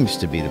seems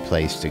to be the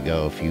place to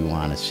go if you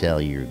want to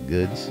sell your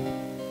goods.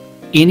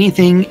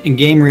 Anything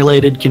game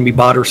related can be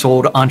bought or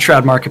sold on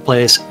Shroud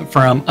Marketplace,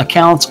 from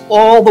accounts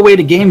all the way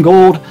to game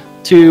gold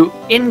to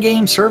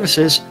in-game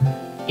services.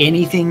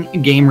 Anything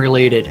game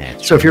related.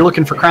 So if you're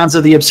looking for Crowns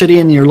of the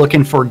Obsidian, you're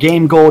looking for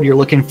game gold, you're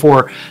looking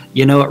for,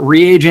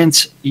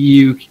 reagents,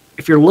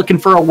 if you're looking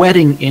for a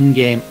wedding in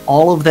game,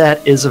 all of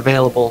that is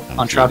available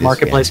on Shroud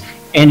Marketplace.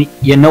 And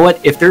you know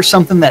what? If there's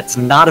something that's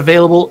not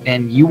available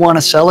and you want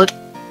to sell it,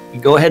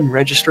 you go ahead and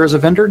register as a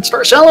vendor and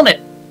start selling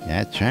it.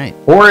 That's right.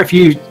 Or if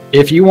you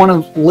want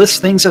to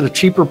list things at a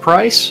cheaper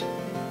price,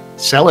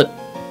 sell it.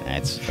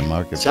 That's the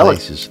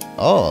Marketplace is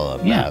all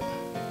about. Yeah.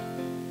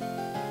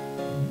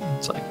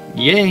 It's like,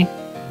 yay.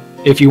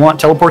 If you want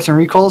teleports and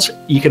recalls,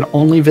 you can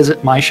only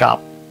visit my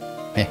shop.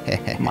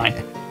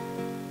 Mine.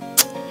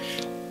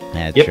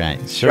 That's right.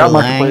 Sir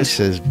Lang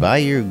says, buy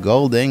your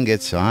gold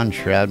ingots on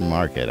Shroud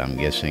Market. I'm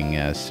guessing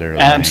Sir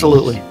Lang.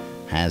 Absolutely.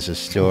 has a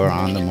store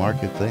on the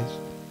marketplace?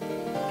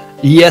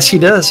 Yes, he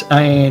does.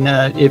 I mean,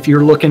 if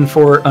you're looking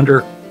for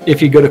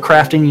if you go to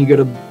crafting, you go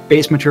to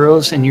base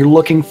materials, and you're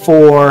looking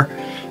for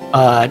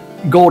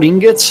gold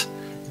ingots,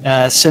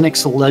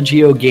 Cynic's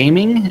Legio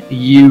Gaming,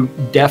 you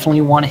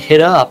definitely want to hit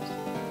up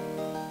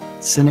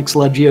Cynic's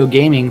Legio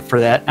Gaming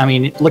for that. I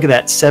mean, look at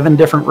that, 7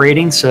 different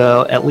ratings,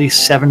 so at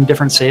least 7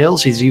 different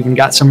sales. He's even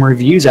got some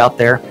reviews out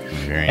there,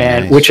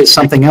 Nice. which is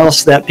something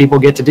else that people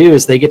get to do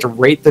is they get to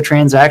rate the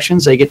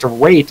transactions. They get to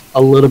rate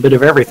a little bit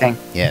of everything.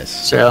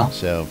 Yes. So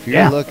if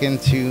you're looking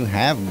to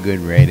have good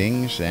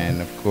ratings,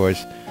 and of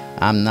course,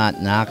 I'm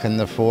not knocking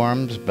the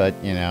forums, but,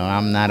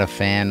 I'm not a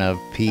fan of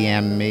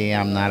PM me.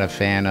 I'm not a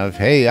fan of,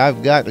 hey,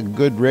 I've got a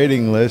good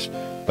rating list,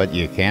 but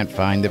you can't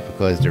find it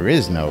because there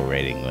is no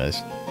rating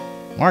list.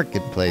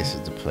 Marketplace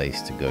is the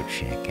place to go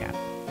check out.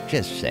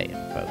 Just saying,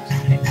 folks.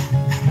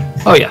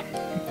 Oh, yeah.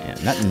 Yeah,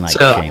 nothing like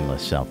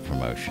shameless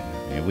self-promotion.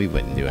 We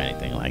wouldn't do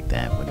anything like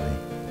that, would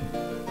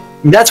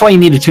we? That's why you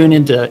need to tune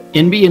into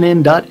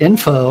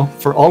NBNN.info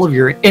for all of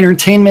your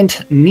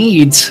entertainment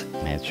needs.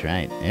 That's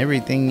right.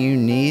 Everything you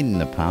need in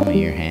the palm of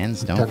your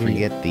hands. Don't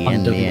forget the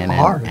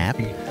NBNN app.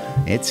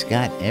 It's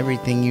got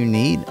everything you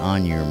need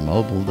on your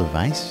mobile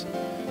device,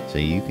 so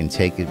you can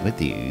take it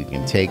with you. You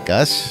can take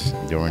us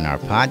during our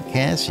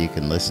podcast. You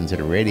can listen to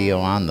the radio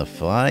on the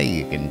fly.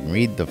 You can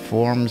read the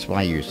forums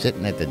while you're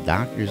sitting at the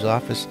doctor's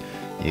office.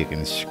 You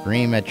can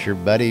scream at your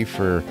buddy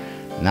for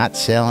not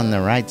selling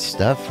the right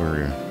stuff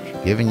or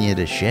giving you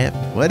the ship.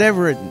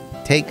 Whatever it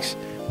takes,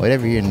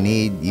 whatever you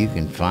need, you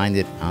can find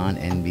it on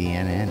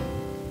NBNN.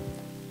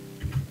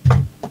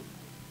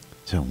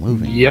 So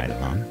moving right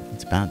along,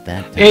 it's about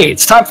that time. Hey,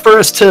 it's time for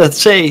us to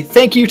say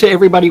thank you to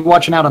everybody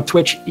watching out on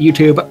Twitch,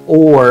 YouTube,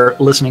 or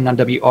listening on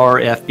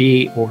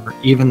WRFB, or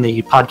even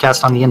the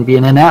podcast on the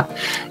NBNN app.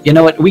 You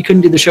know what? We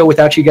couldn't do the show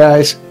without you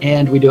guys,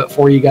 and we do it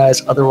for you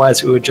guys.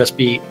 Otherwise, it would just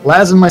be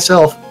Laz and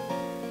myself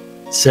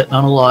sitting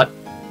on a lot.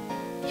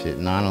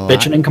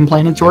 Bitching and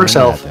complaining to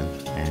ourselves.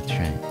 That's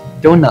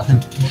right. Doing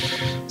nothing.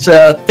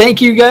 So,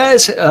 thank you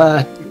guys.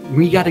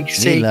 We got to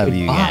say we love goodbye.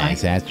 You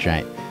guys. That's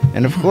right.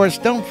 And of course,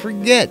 don't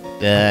forget,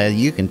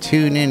 you can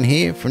tune in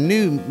here for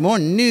more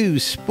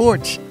news,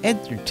 sports,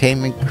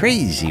 entertainment,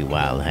 crazy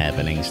wild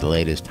happenings, the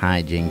latest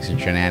hijinks and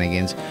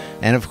shenanigans.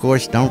 And of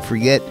course, don't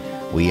forget,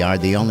 we are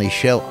the only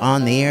show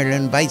on the air that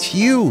invites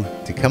you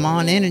to come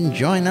on in and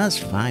join us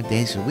 5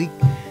 days a week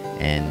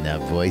and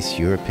voice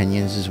your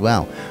opinions as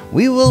well.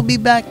 We will be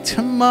back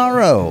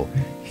tomorrow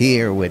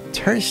here with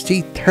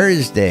Thirsty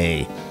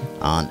Thursday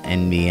on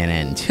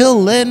NBNN.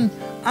 Till then,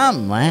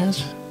 I'm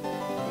Laz.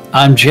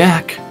 I'm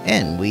Jack.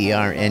 And we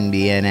are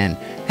NBNN.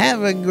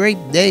 Have a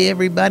great day,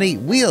 everybody.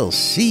 We'll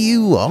see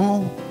you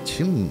all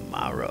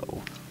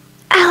tomorrow.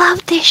 I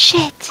love this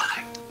shit.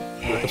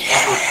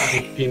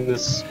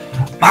 Penis.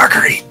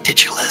 Marguerite,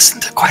 did you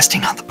listen to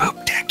Questing on the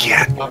Poop Deck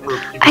yet?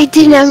 I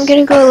didn't. I'm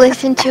gonna go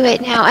listen to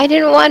it now. I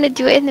didn't want to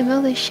do it in the middle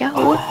of the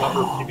show.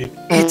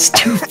 It's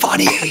too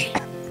funny.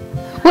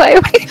 Why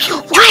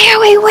are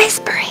we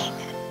whispering?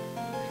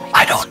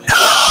 I don't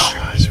know.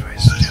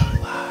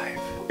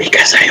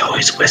 Because I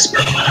always whisper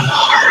when I'm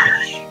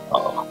hard.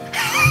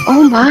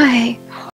 Oh my.